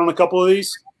insight on a couple of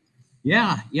these?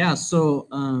 Yeah. So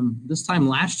this time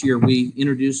last year, we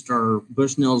introduced our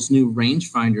Bushnell's new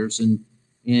rangefinders, and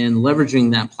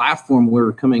leveraging that platform,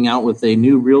 we're coming out with a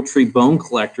new Realtree bone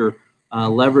collector,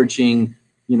 leveraging,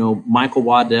 you know, Michael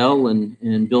Waddell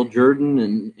and Bill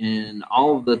Jordan and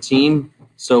all of the team.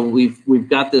 So we've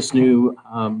got this new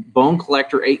bone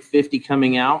collector 850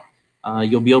 coming out.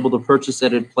 You'll be able to purchase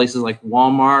it at places like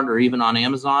Walmart or even on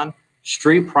Amazon.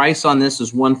 Street price on this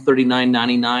is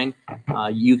 $139.99.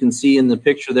 You can see in the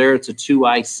picture there, it's a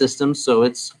 2-eye system, so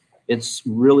it's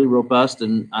really robust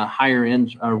and a higher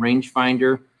end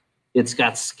rangefinder. It's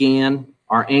got scan,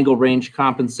 our angle range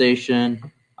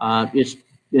compensation.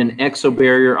 an exo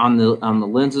barrier on the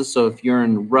lenses. So if you're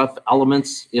in rough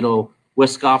elements, it'll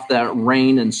whisk off that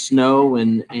rain and snow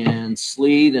and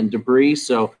sleet and debris.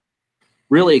 So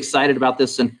really excited about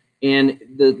this. And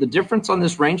the difference on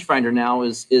this rangefinder now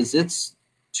is it's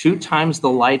 2 times the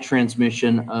light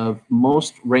transmission of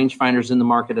most rangefinders in the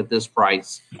market at this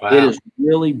price. Wow. It is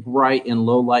really bright in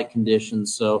low light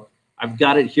conditions. So I've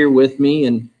got it here with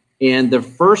me, and the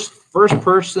first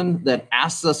person that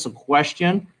asks us a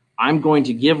question, I'm going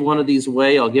to give one of these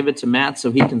away. I'll give it to Matt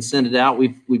so he can send it out.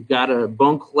 We've got a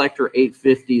Bone Collector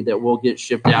 850 that will get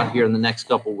shipped out here in the next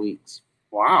couple weeks.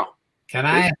 Wow. Can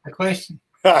I ask a question?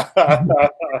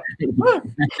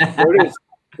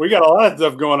 We got a lot of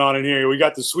stuff going on in here. We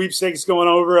got the sweepstakes going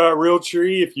over at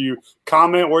Realtree. If you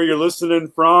comment where you're listening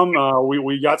from,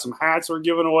 we got some hats we're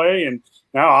giving away, and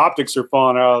now optics are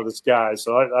falling out of the sky.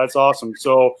 So that's awesome.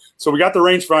 So we got the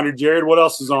rangefinder. Jared, what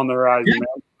else is on the horizon, man?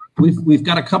 We've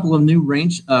got a couple of new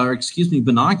binoculars,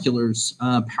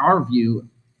 PowerView.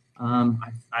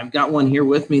 I've got one here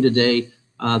with me today.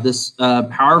 This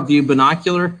PowerView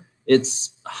binocular,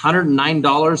 it's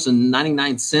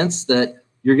 $109.99 that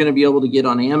you're going to be able to get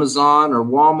on Amazon or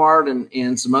Walmart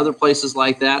and some other places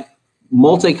like that.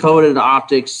 Multi-coated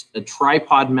optics, a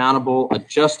tripod mountable,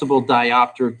 adjustable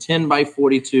diopter,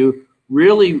 10x42,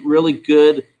 really, really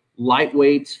good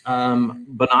lightweight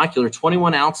binocular,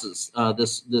 21 ounces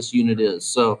this unit is.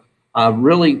 So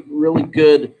really, really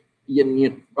good,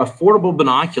 affordable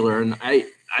binocular. And I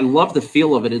love the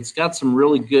feel of it. It's got some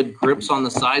really good grips on the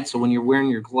side. So when you're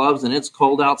wearing your gloves and it's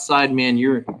cold outside, man,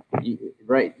 you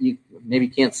maybe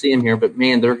can't see them here, but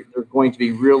man, they're going to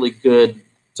be really good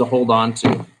to hold on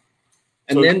to.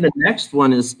 And then the next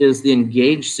one is the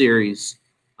Engage series.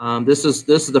 This is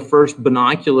the first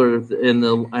binocular in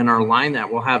our line that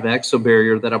will have exo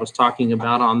barrier that I was talking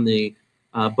about on the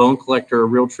Bone Collector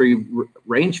Realtree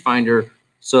rangefinder.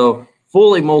 So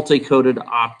fully multi-coated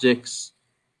optics,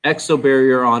 exo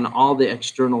barrier on all the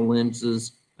external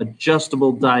lenses,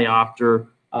 adjustable diopter.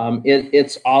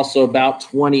 It's also about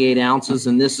 28 ounces,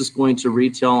 and this is going to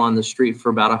retail on the street for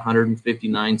about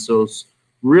 $159. So it's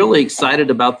really excited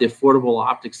about the affordable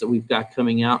optics that we've got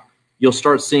coming out. You'll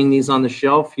start seeing these on the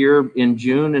shelf here in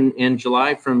June and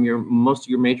July from most of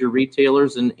your major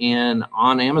retailers and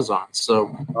on Amazon. So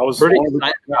pretty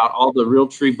excited about all the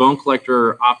Realtree Bone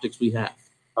Collector optics we have.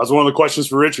 That was one of the questions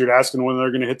for Richard, asking when they're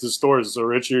going to hit the stores. So,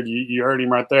 Richard, you heard him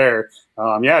right there.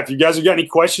 Yeah, if you guys have got any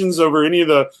questions over any of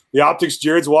the optics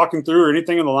Jared's walking through or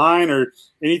anything in the line or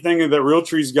anything that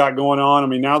Realtree's got going on, I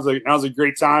mean, now's a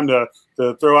great time to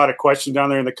throw out a question down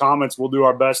there in the comments. We'll do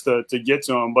our best to get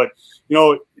to them. But,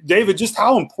 David, just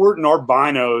how important are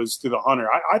binos to the hunter?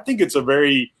 I think it's a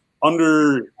very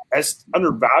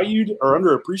undervalued or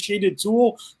underappreciated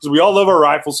tool because we all love our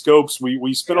rifle scopes.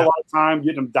 We spend a lot of time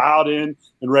getting them dialed in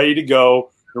and ready to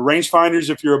go. The rangefinders,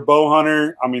 if you're a bow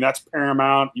hunter, I mean, that's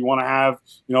paramount. You want to have,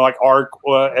 like ARC,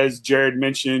 as Jared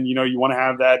mentioned, you want to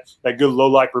have that good low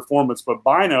light performance. But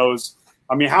binos,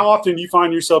 I mean, how often do you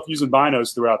find yourself using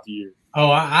binos throughout the year? Oh,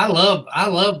 I love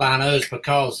binos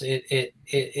because it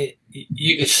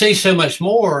you can see so much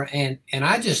more, and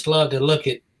I just love to look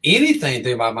at anything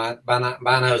through my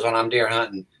binos when I'm deer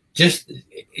hunting. Just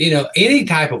any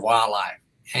type of wildlife,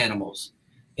 animals,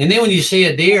 and then when you see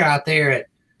a deer out there at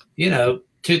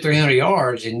 200-300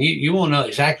 yards, and you want to know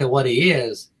exactly what he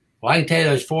is. Well, I can tell you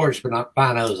those forage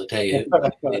binos will tell you.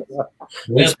 They'll tell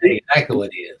you exactly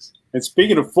what he is. And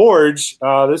speaking of forage,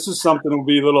 this is something that will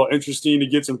be a little interesting to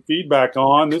get some feedback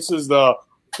on. This is the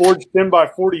Forge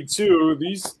 10x42.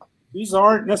 These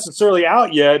aren't necessarily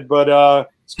out yet, but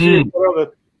it's curious what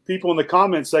other people in the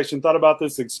comment section thought about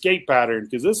this escape pattern,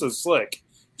 because this is slick.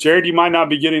 Jared, you might not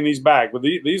be getting these back, but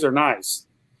these are nice.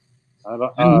 I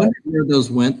wonder where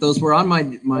those went. Those were on my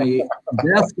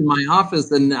desk in my office,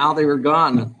 and now they were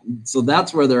gone. So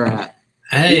that's where they're at.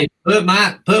 Hey, put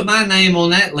my name on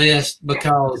that list,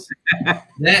 because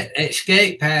that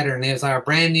escape pattern is our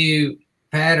brand new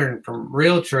pattern from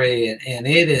Realtree, and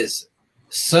it is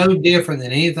so different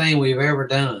than anything we've ever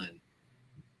done.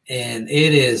 And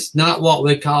it is not what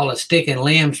we call a stick and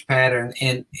limbs pattern.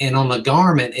 And on the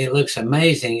garment, it looks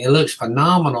amazing. It looks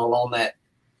phenomenal on that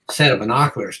set of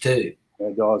binoculars too.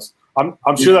 It does.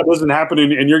 I'm sure that doesn't happen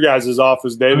in your guys'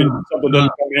 office, David. Something doesn't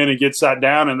come in and get sat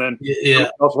down, and then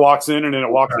someone else walks in and then it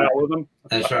walks out with them.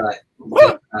 That's right.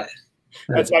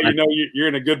 That's how you know you're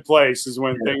in a good place, is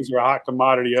when things are a hot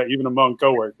commodity, even among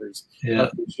coworkers. Yeah,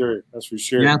 that's for sure. That's for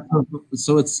sure. Yeah.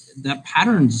 So it's that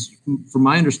patterns, from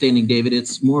my understanding, David.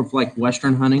 It's more of like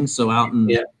Western hunting. So out in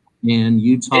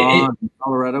Utah, and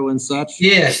Colorado, and such.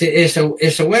 Yes,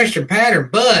 it's a Western pattern,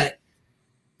 but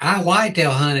I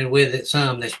whitetail hunted with it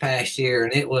some this past year,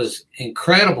 and it was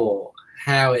incredible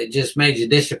how it just made you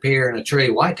disappear in a tree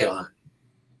whitetail hunting.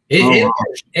 It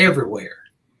was everywhere.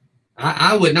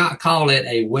 I would not call it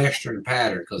a Western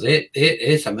pattern because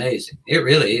it's amazing. It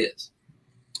really is.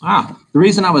 The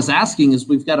reason I was asking is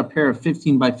we've got a pair of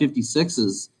 15 by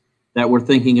 56s that we're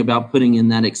thinking about putting in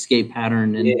that escape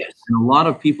pattern. And, yes. and a lot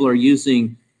of people are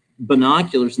using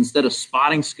binoculars instead of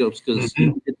spotting scopes because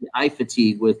you get the eye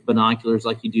fatigue with binoculars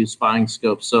like you do spotting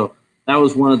scopes. So that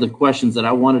was one of the questions that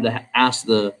I wanted to ask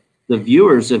the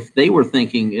viewers if they were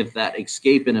thinking if that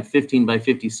escape in a 15 by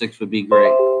 56 would be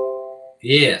great.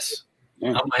 Yes.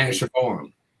 I'm going to answer for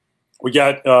him. We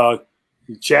got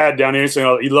Chad down here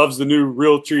saying he loves the new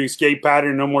Realtree escape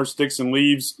pattern, no more sticks and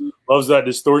leaves, loves that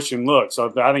distortion look.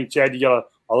 So I think, Chad, you got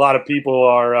a lot of people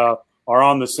are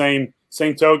on the same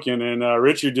token, and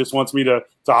Richard just wants me to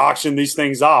auction these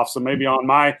things off. So maybe on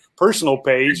my personal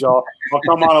page, I'll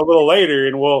come on a little later,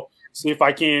 and we'll see if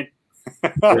I can't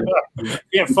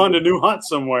fund a new hunt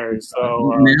somewhere.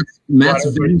 So Matt's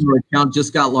video account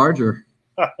just got larger.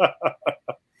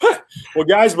 Well,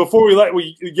 guys, before we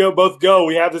both go,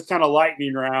 we have this kind of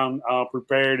lightning round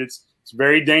prepared. It's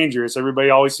very dangerous. Everybody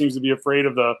always seems to be afraid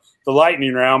of the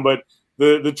lightning round, but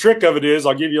the trick of it is,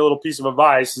 I'll give you a little piece of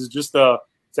advice, is just to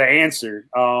answer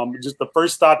just the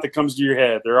first thought that comes to your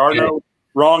head. There are no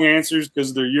wrong answers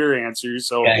because they're your answers.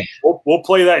 So we'll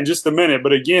play that in just a minute.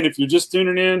 But again, if you're just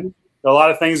tuning in, a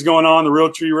lot of things going on. The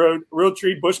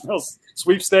Realtree Bushnell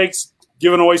sweepstakes,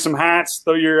 giving away some hats.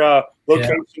 Throw your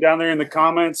location down there in the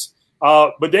comments.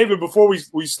 But David, before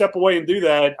we step away and do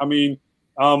that, I mean,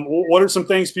 what are some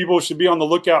things people should be on the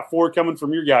lookout for coming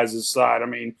from your guys' side? I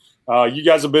mean, you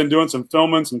guys have been doing some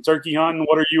filming, some turkey hunting.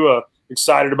 What are you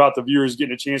excited about the viewers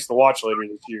getting a chance to watch later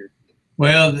this year?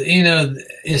 Well, you know,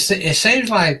 it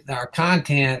seems like our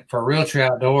content for Realtree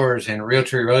Outdoors and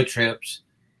Realtree Road Trips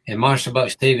and Monster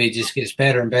Bucks TV just gets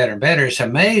better and better and better. It's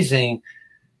amazing.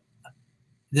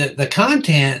 The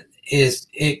content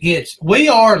we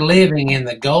are living in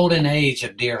the golden age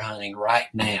of deer hunting right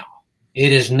now.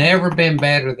 It has never been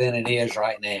better than it is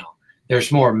right now.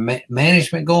 There's more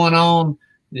management going on,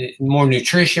 more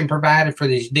nutrition provided for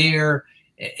these deer.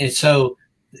 And so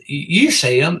you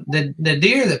see them, the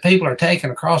deer that people are taking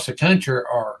across the country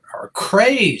are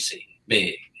crazy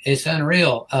big. It's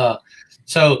unreal.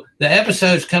 So the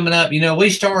episodes coming up, you know, we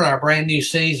start our brand new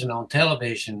season on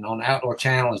television on Outdoor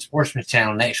Channel and Sportsman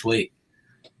Channel next week.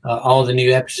 All the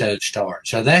new episodes start.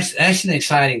 So that's an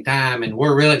exciting time, and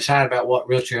we're really excited about what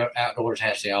Realtree Outdoors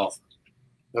has to offer.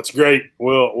 That's great.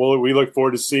 We look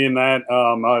forward to seeing that.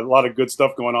 A lot of good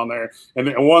stuff going on there.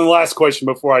 And one last question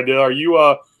before I do: Are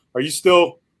you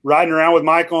still riding around with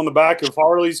Michael on the back of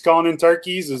Harleys calling in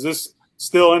turkeys? Is this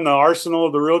still in the arsenal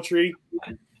of the Realtree?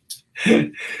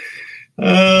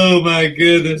 Oh my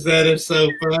goodness, that is so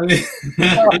funny.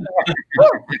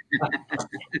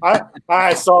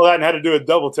 I saw that and had to do a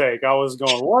double take. I was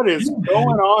going, what is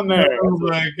going on there? Oh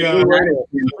my God.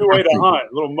 New way to hunt,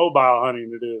 a little mobile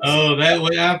hunting it is. Oh,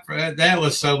 that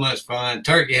was so much fun.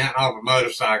 Turkey hunting off a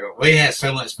motorcycle. We had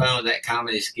so much fun with that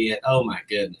comedy skit. Oh my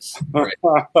goodness. That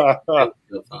was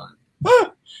so fun.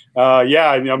 Yeah,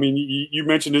 I mean, you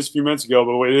mentioned this a few minutes ago,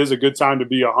 but it is a good time to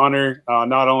be a hunter.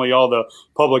 Not only all the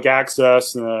public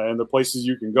access and the places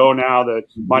you can go now that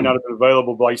might not have been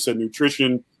available, but like you said,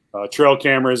 nutrition, trail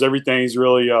cameras, everything's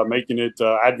really making it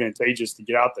advantageous to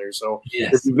get out there. So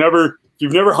if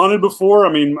you've never hunted before,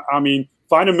 I mean,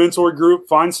 find a mentor group,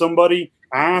 find somebody,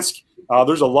 ask.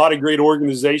 There's a lot of great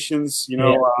organizations, you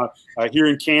know, here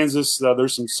in Kansas.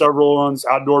 There's several ones,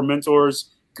 Outdoor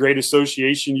Mentors. Great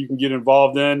association you can get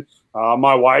involved in.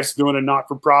 My wife's doing a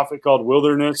not-for-profit called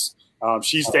Wilderness.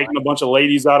 She's taking a bunch of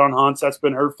ladies out on hunts. That's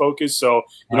been her focus. So,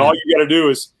 you know, all you got to do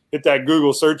is hit that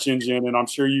Google search engine, and I'm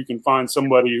sure you can find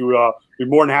somebody who be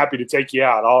more than happy to take you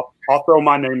out. I'll throw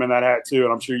my name in that hat too,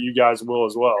 and I'm sure you guys will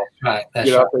as well. Right,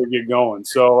 get out there and get going.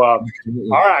 So, all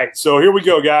right. So here we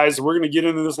go, guys. We're going to get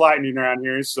into this lightning round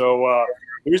here. So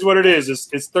here's what it is.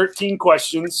 It's 13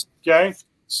 questions, okay?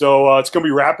 So it's going to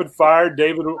be rapid fire.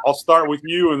 David, I'll start with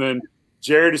you, and then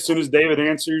Jared, as soon as David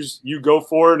answers, you go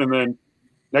for it, and then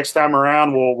next time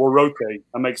around we'll rotate.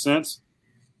 That makes sense?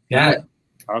 Got it.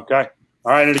 Okay.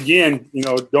 All right. And again, you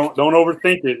know, don't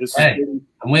overthink it. This is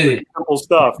I'm with you. Simple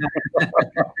stuff.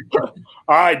 All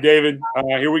right, David.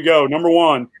 Here we go. Number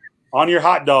one, on your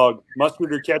hot dog,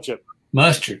 mustard or ketchup?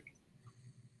 Mustard.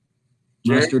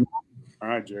 Jared? Mustard. All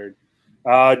right, Jared.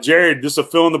 Jared, this will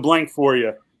fill in the blank for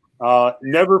you.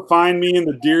 Never find me in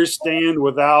the deer stand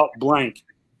without blank.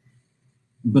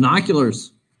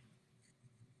 Binoculars.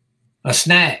 A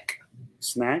snack.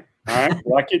 Snack. All right.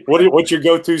 Like it. What's your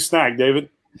go-to snack, David?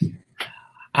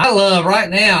 I love RX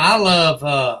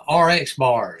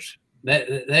bars.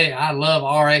 I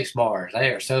love RX bars.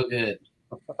 They are so good.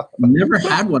 Never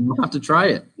had one. I'll have to try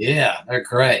it. Yeah, they're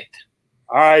great.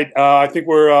 All right, I think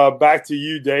we're back to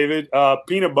you, David.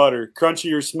 Peanut butter,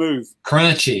 crunchy or smooth?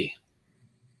 Crunchy.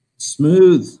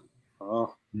 Smooth.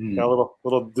 Oh, got a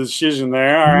little decision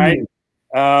there. All right.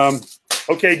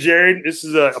 Okay, Jared, this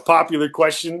is a popular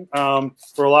question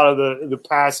for a lot of the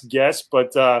past guests,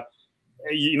 but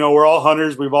you know, we're all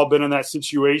hunters. We've all been in that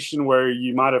situation where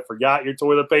you might have forgot your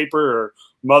toilet paper or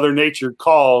Mother Nature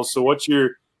calls. So what's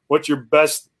your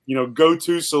best, you know,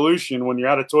 go-to solution when you're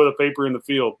out of toilet paper in the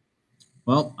field?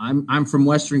 Well, I'm from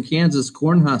Western Kansas,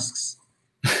 corn husks.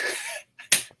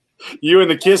 You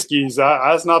and the Kiskies.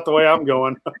 That's not the way I'm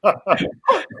going.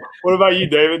 What about you,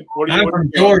 David? I'm from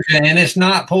Georgia, and it's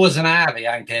not poison ivy,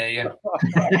 I can tell you.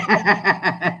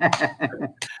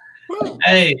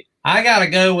 Hey, I got to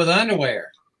go with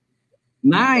underwear.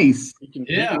 Nice.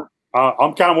 Yeah.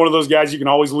 I'm kind of one of those guys you can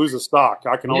always lose a sock.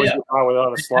 I can always get by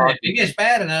without a sock. If it gets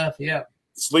bad enough, yeah.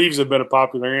 Sleeves have been a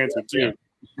popular answer, too.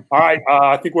 All right.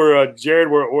 I think we're Jared.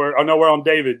 We're on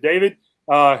David. David,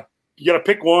 you got to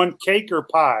pick one, cake or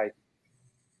pie?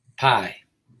 Pie.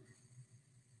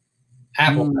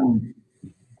 Apple pie.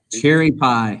 Cherry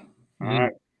pie. All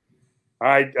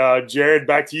right, Jared,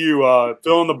 back to you.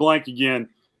 Fill in the blank again.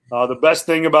 The best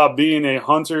thing about being a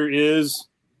hunter is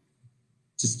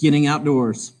just getting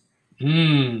outdoors.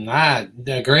 I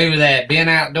agree with that. Being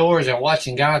outdoors and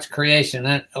watching God's creation.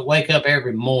 I wake up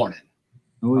every morning.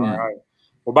 Oh, yeah. All right.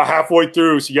 We're about halfway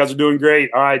through, so you guys are doing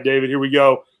great. All right, David, here we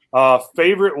go.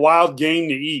 Favorite wild game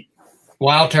to eat?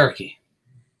 Wild turkey.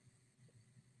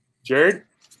 Jared?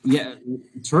 Yeah,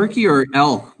 turkey or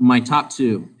elk, my top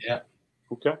two. Yeah.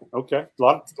 Okay. A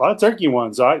lot of turkey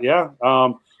ones. Yeah.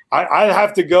 I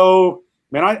have to go,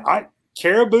 man.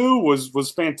 Caribou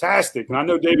was fantastic, and I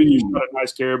know David, you shot a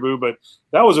nice caribou, but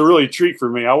that was a really treat for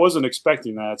me. I wasn't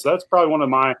expecting that, so that's probably one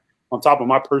of on top of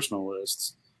my personal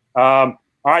lists. All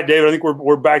right, David, I think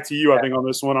we're back to you. I think on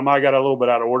this one, I might got a little bit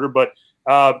out of order, but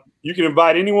you can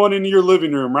invite anyone into your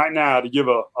living room right now to give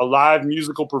a live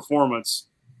musical performance.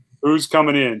 Who's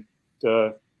coming in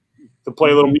to play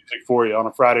a little music for you on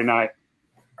a Friday night?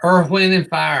 Earth, Wind, and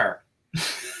Fire.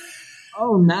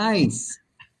 Oh, nice.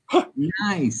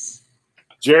 Nice.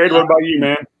 Jared, what about you,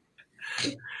 man?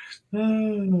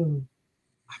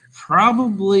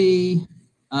 Probably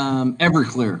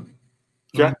Everclear.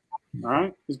 Okay. All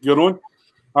right. That's a good one.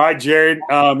 All right, Jared.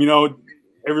 You know,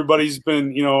 everybody's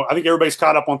been, you know, I think everybody's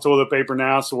caught up on toilet paper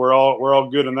now, so we're all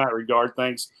good in that regard.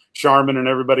 Thanks, Charmin and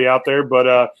everybody out there.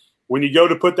 But when you go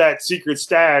to put that secret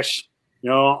stash, you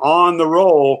know, on the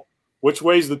roll, which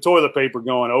way's the toilet paper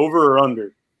going, over or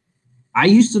under? I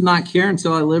used to not care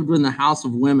until I lived in the house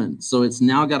of women, so it's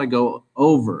now got to go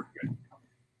over.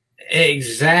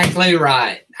 Exactly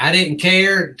right. I didn't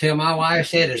care until my wife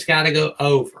said it's got to go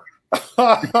over.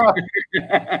 Yeah.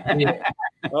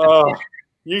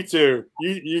 You two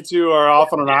are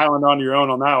off on an island on your own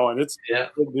on that one. It's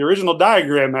the original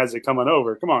diagram has it coming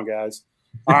over. Come on, guys.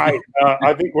 All right,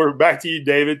 I think we're back to you,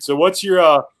 David. So what's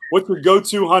your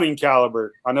go-to hunting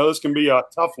caliber? I know this can be a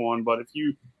tough one, but if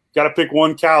you got to pick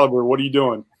one caliber, what are you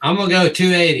doing? I'm gonna go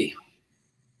 280.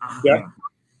 Yeah.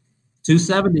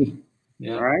 270.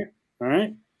 Yeah. All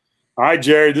right,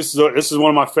 Jared. This is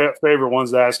one of my favorite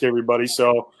ones to ask everybody.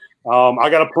 So I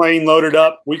got a plane loaded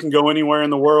up. We can go anywhere in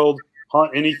the world,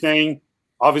 hunt anything.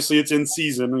 Obviously, it's in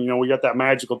season. You know, we got that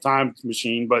magical time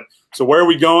machine. But so where are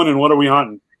we going and what are we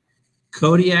hunting?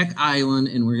 Kodiak Island,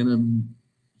 and we're gonna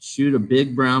shoot a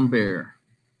big brown bear.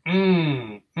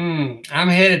 I'm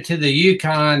headed to the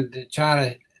Yukon to try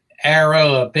to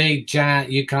arrow a big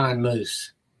giant Yukon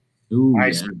moose. Ooh,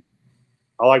 nice. Yeah.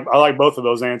 I like both of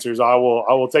those answers. I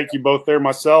will take you both there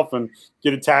myself and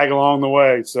get a tag along the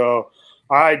way. So,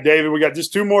 all right, David, we got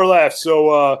just two more left.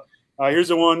 So here's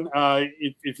the one.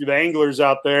 If you're the anglers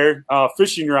out there,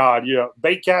 fishing rod,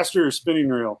 bait caster or spinning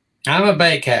reel? I'm a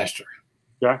bait caster.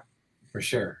 Okay, for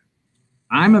sure.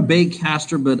 I'm a bait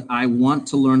caster, but I want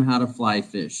to learn how to fly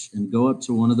fish and go up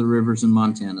to one of the rivers in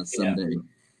Montana someday.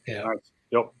 Yeah. Right.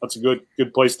 Yep. That's a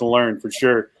good place to learn for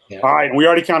sure. Yeah. All right. And we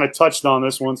already kind of touched on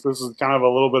this one. So this is kind of a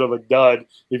little bit of a dud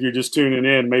if you're just tuning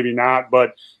in, maybe not.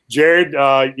 But Jared,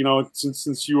 you know,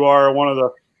 since you are one of the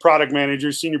product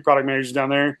managers, senior product managers down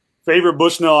there, favorite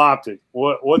Bushnell optic.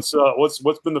 What's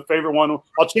been the favorite one?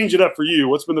 I'll change it up for you.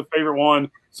 What's been the favorite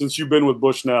one since you've been with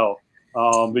Bushnell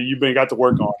that you've got to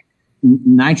work on?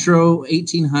 Nitro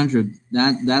 1800.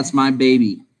 That's my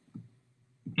baby.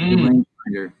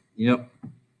 Rangefinder. Yep.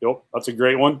 That's a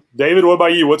great one. David, what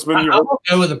about you? What's been your? I'll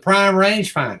go with the Prime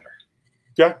rangefinder.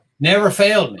 Okay. Never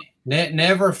failed me.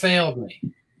 Never failed me.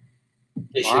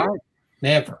 This year. Right.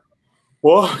 Never.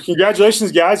 Well,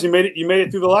 congratulations, guys! You made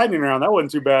it through the lightning round. That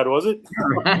wasn't too bad, was it?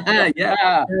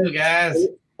 Yeah. Hey, guys.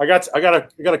 I got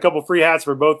a couple free hats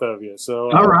for both of you.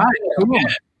 So All right. Cool.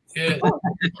 Good.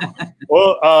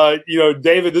 Well,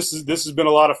 David, this has been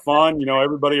a lot of fun.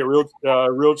 Everybody at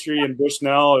Realtree and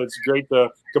Bushnell, it's great to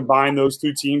combine those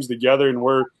two teams together, and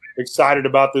we're excited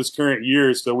about this current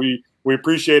year. So we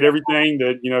appreciate everything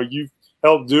that you've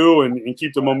helped do and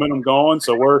keep the momentum going.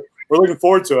 So we're looking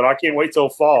forward to it. I can't wait till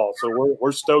fall. So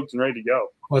we're stoked and ready to go.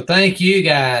 Well, thank you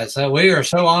guys. We are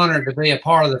so honored to be a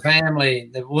part of the family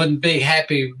that wouldn't be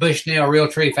happy Bushnell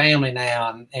Realtree family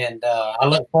now. And I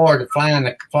look forward to flying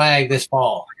the flag this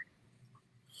fall.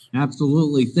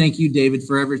 Absolutely. Thank you, David,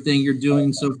 for everything you're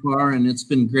doing so far. And it's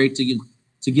been great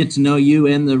to get to know you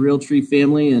and the Realtree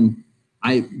family. And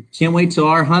I can't wait till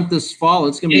our hunt this fall.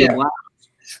 It's going to be a blast.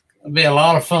 It'll be a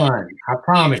lot of fun. I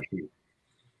promise you.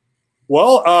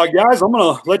 Well, guys, I'm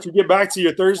going to let you get back to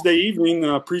your Thursday evening.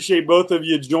 Appreciate both of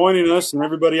you joining us and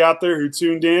everybody out there who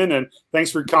tuned in. And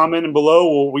thanks for commenting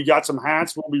below. We got some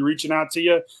hats. We'll be reaching out to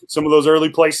you. Some of those early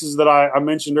places that I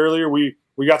mentioned earlier, we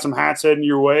got some hats heading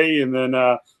your way. And then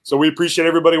so we appreciate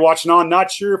everybody watching on.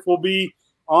 Not sure if we'll be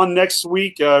on next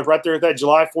week right there at that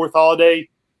July 4th holiday.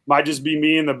 Might just be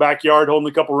me in the backyard holding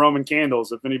a couple Roman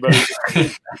candles if anybody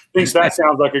thinks that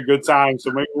sounds like a good time.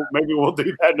 So maybe we'll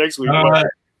do that next week.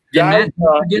 Guys,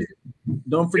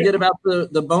 don't forget about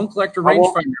the Bone Collector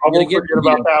rangefinder. I won't forget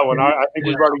about that one. I think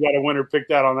we've already got a winner picked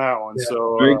out on that one. Yeah.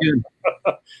 So very good.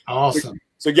 Awesome.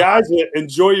 So guys,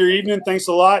 enjoy your evening. Thanks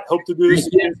a lot. Hope to do this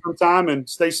again sometime and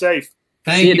stay safe.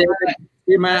 Thank you. See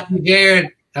you, Matt.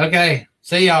 Jared. Okay.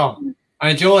 See y'all.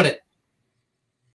 I enjoyed it.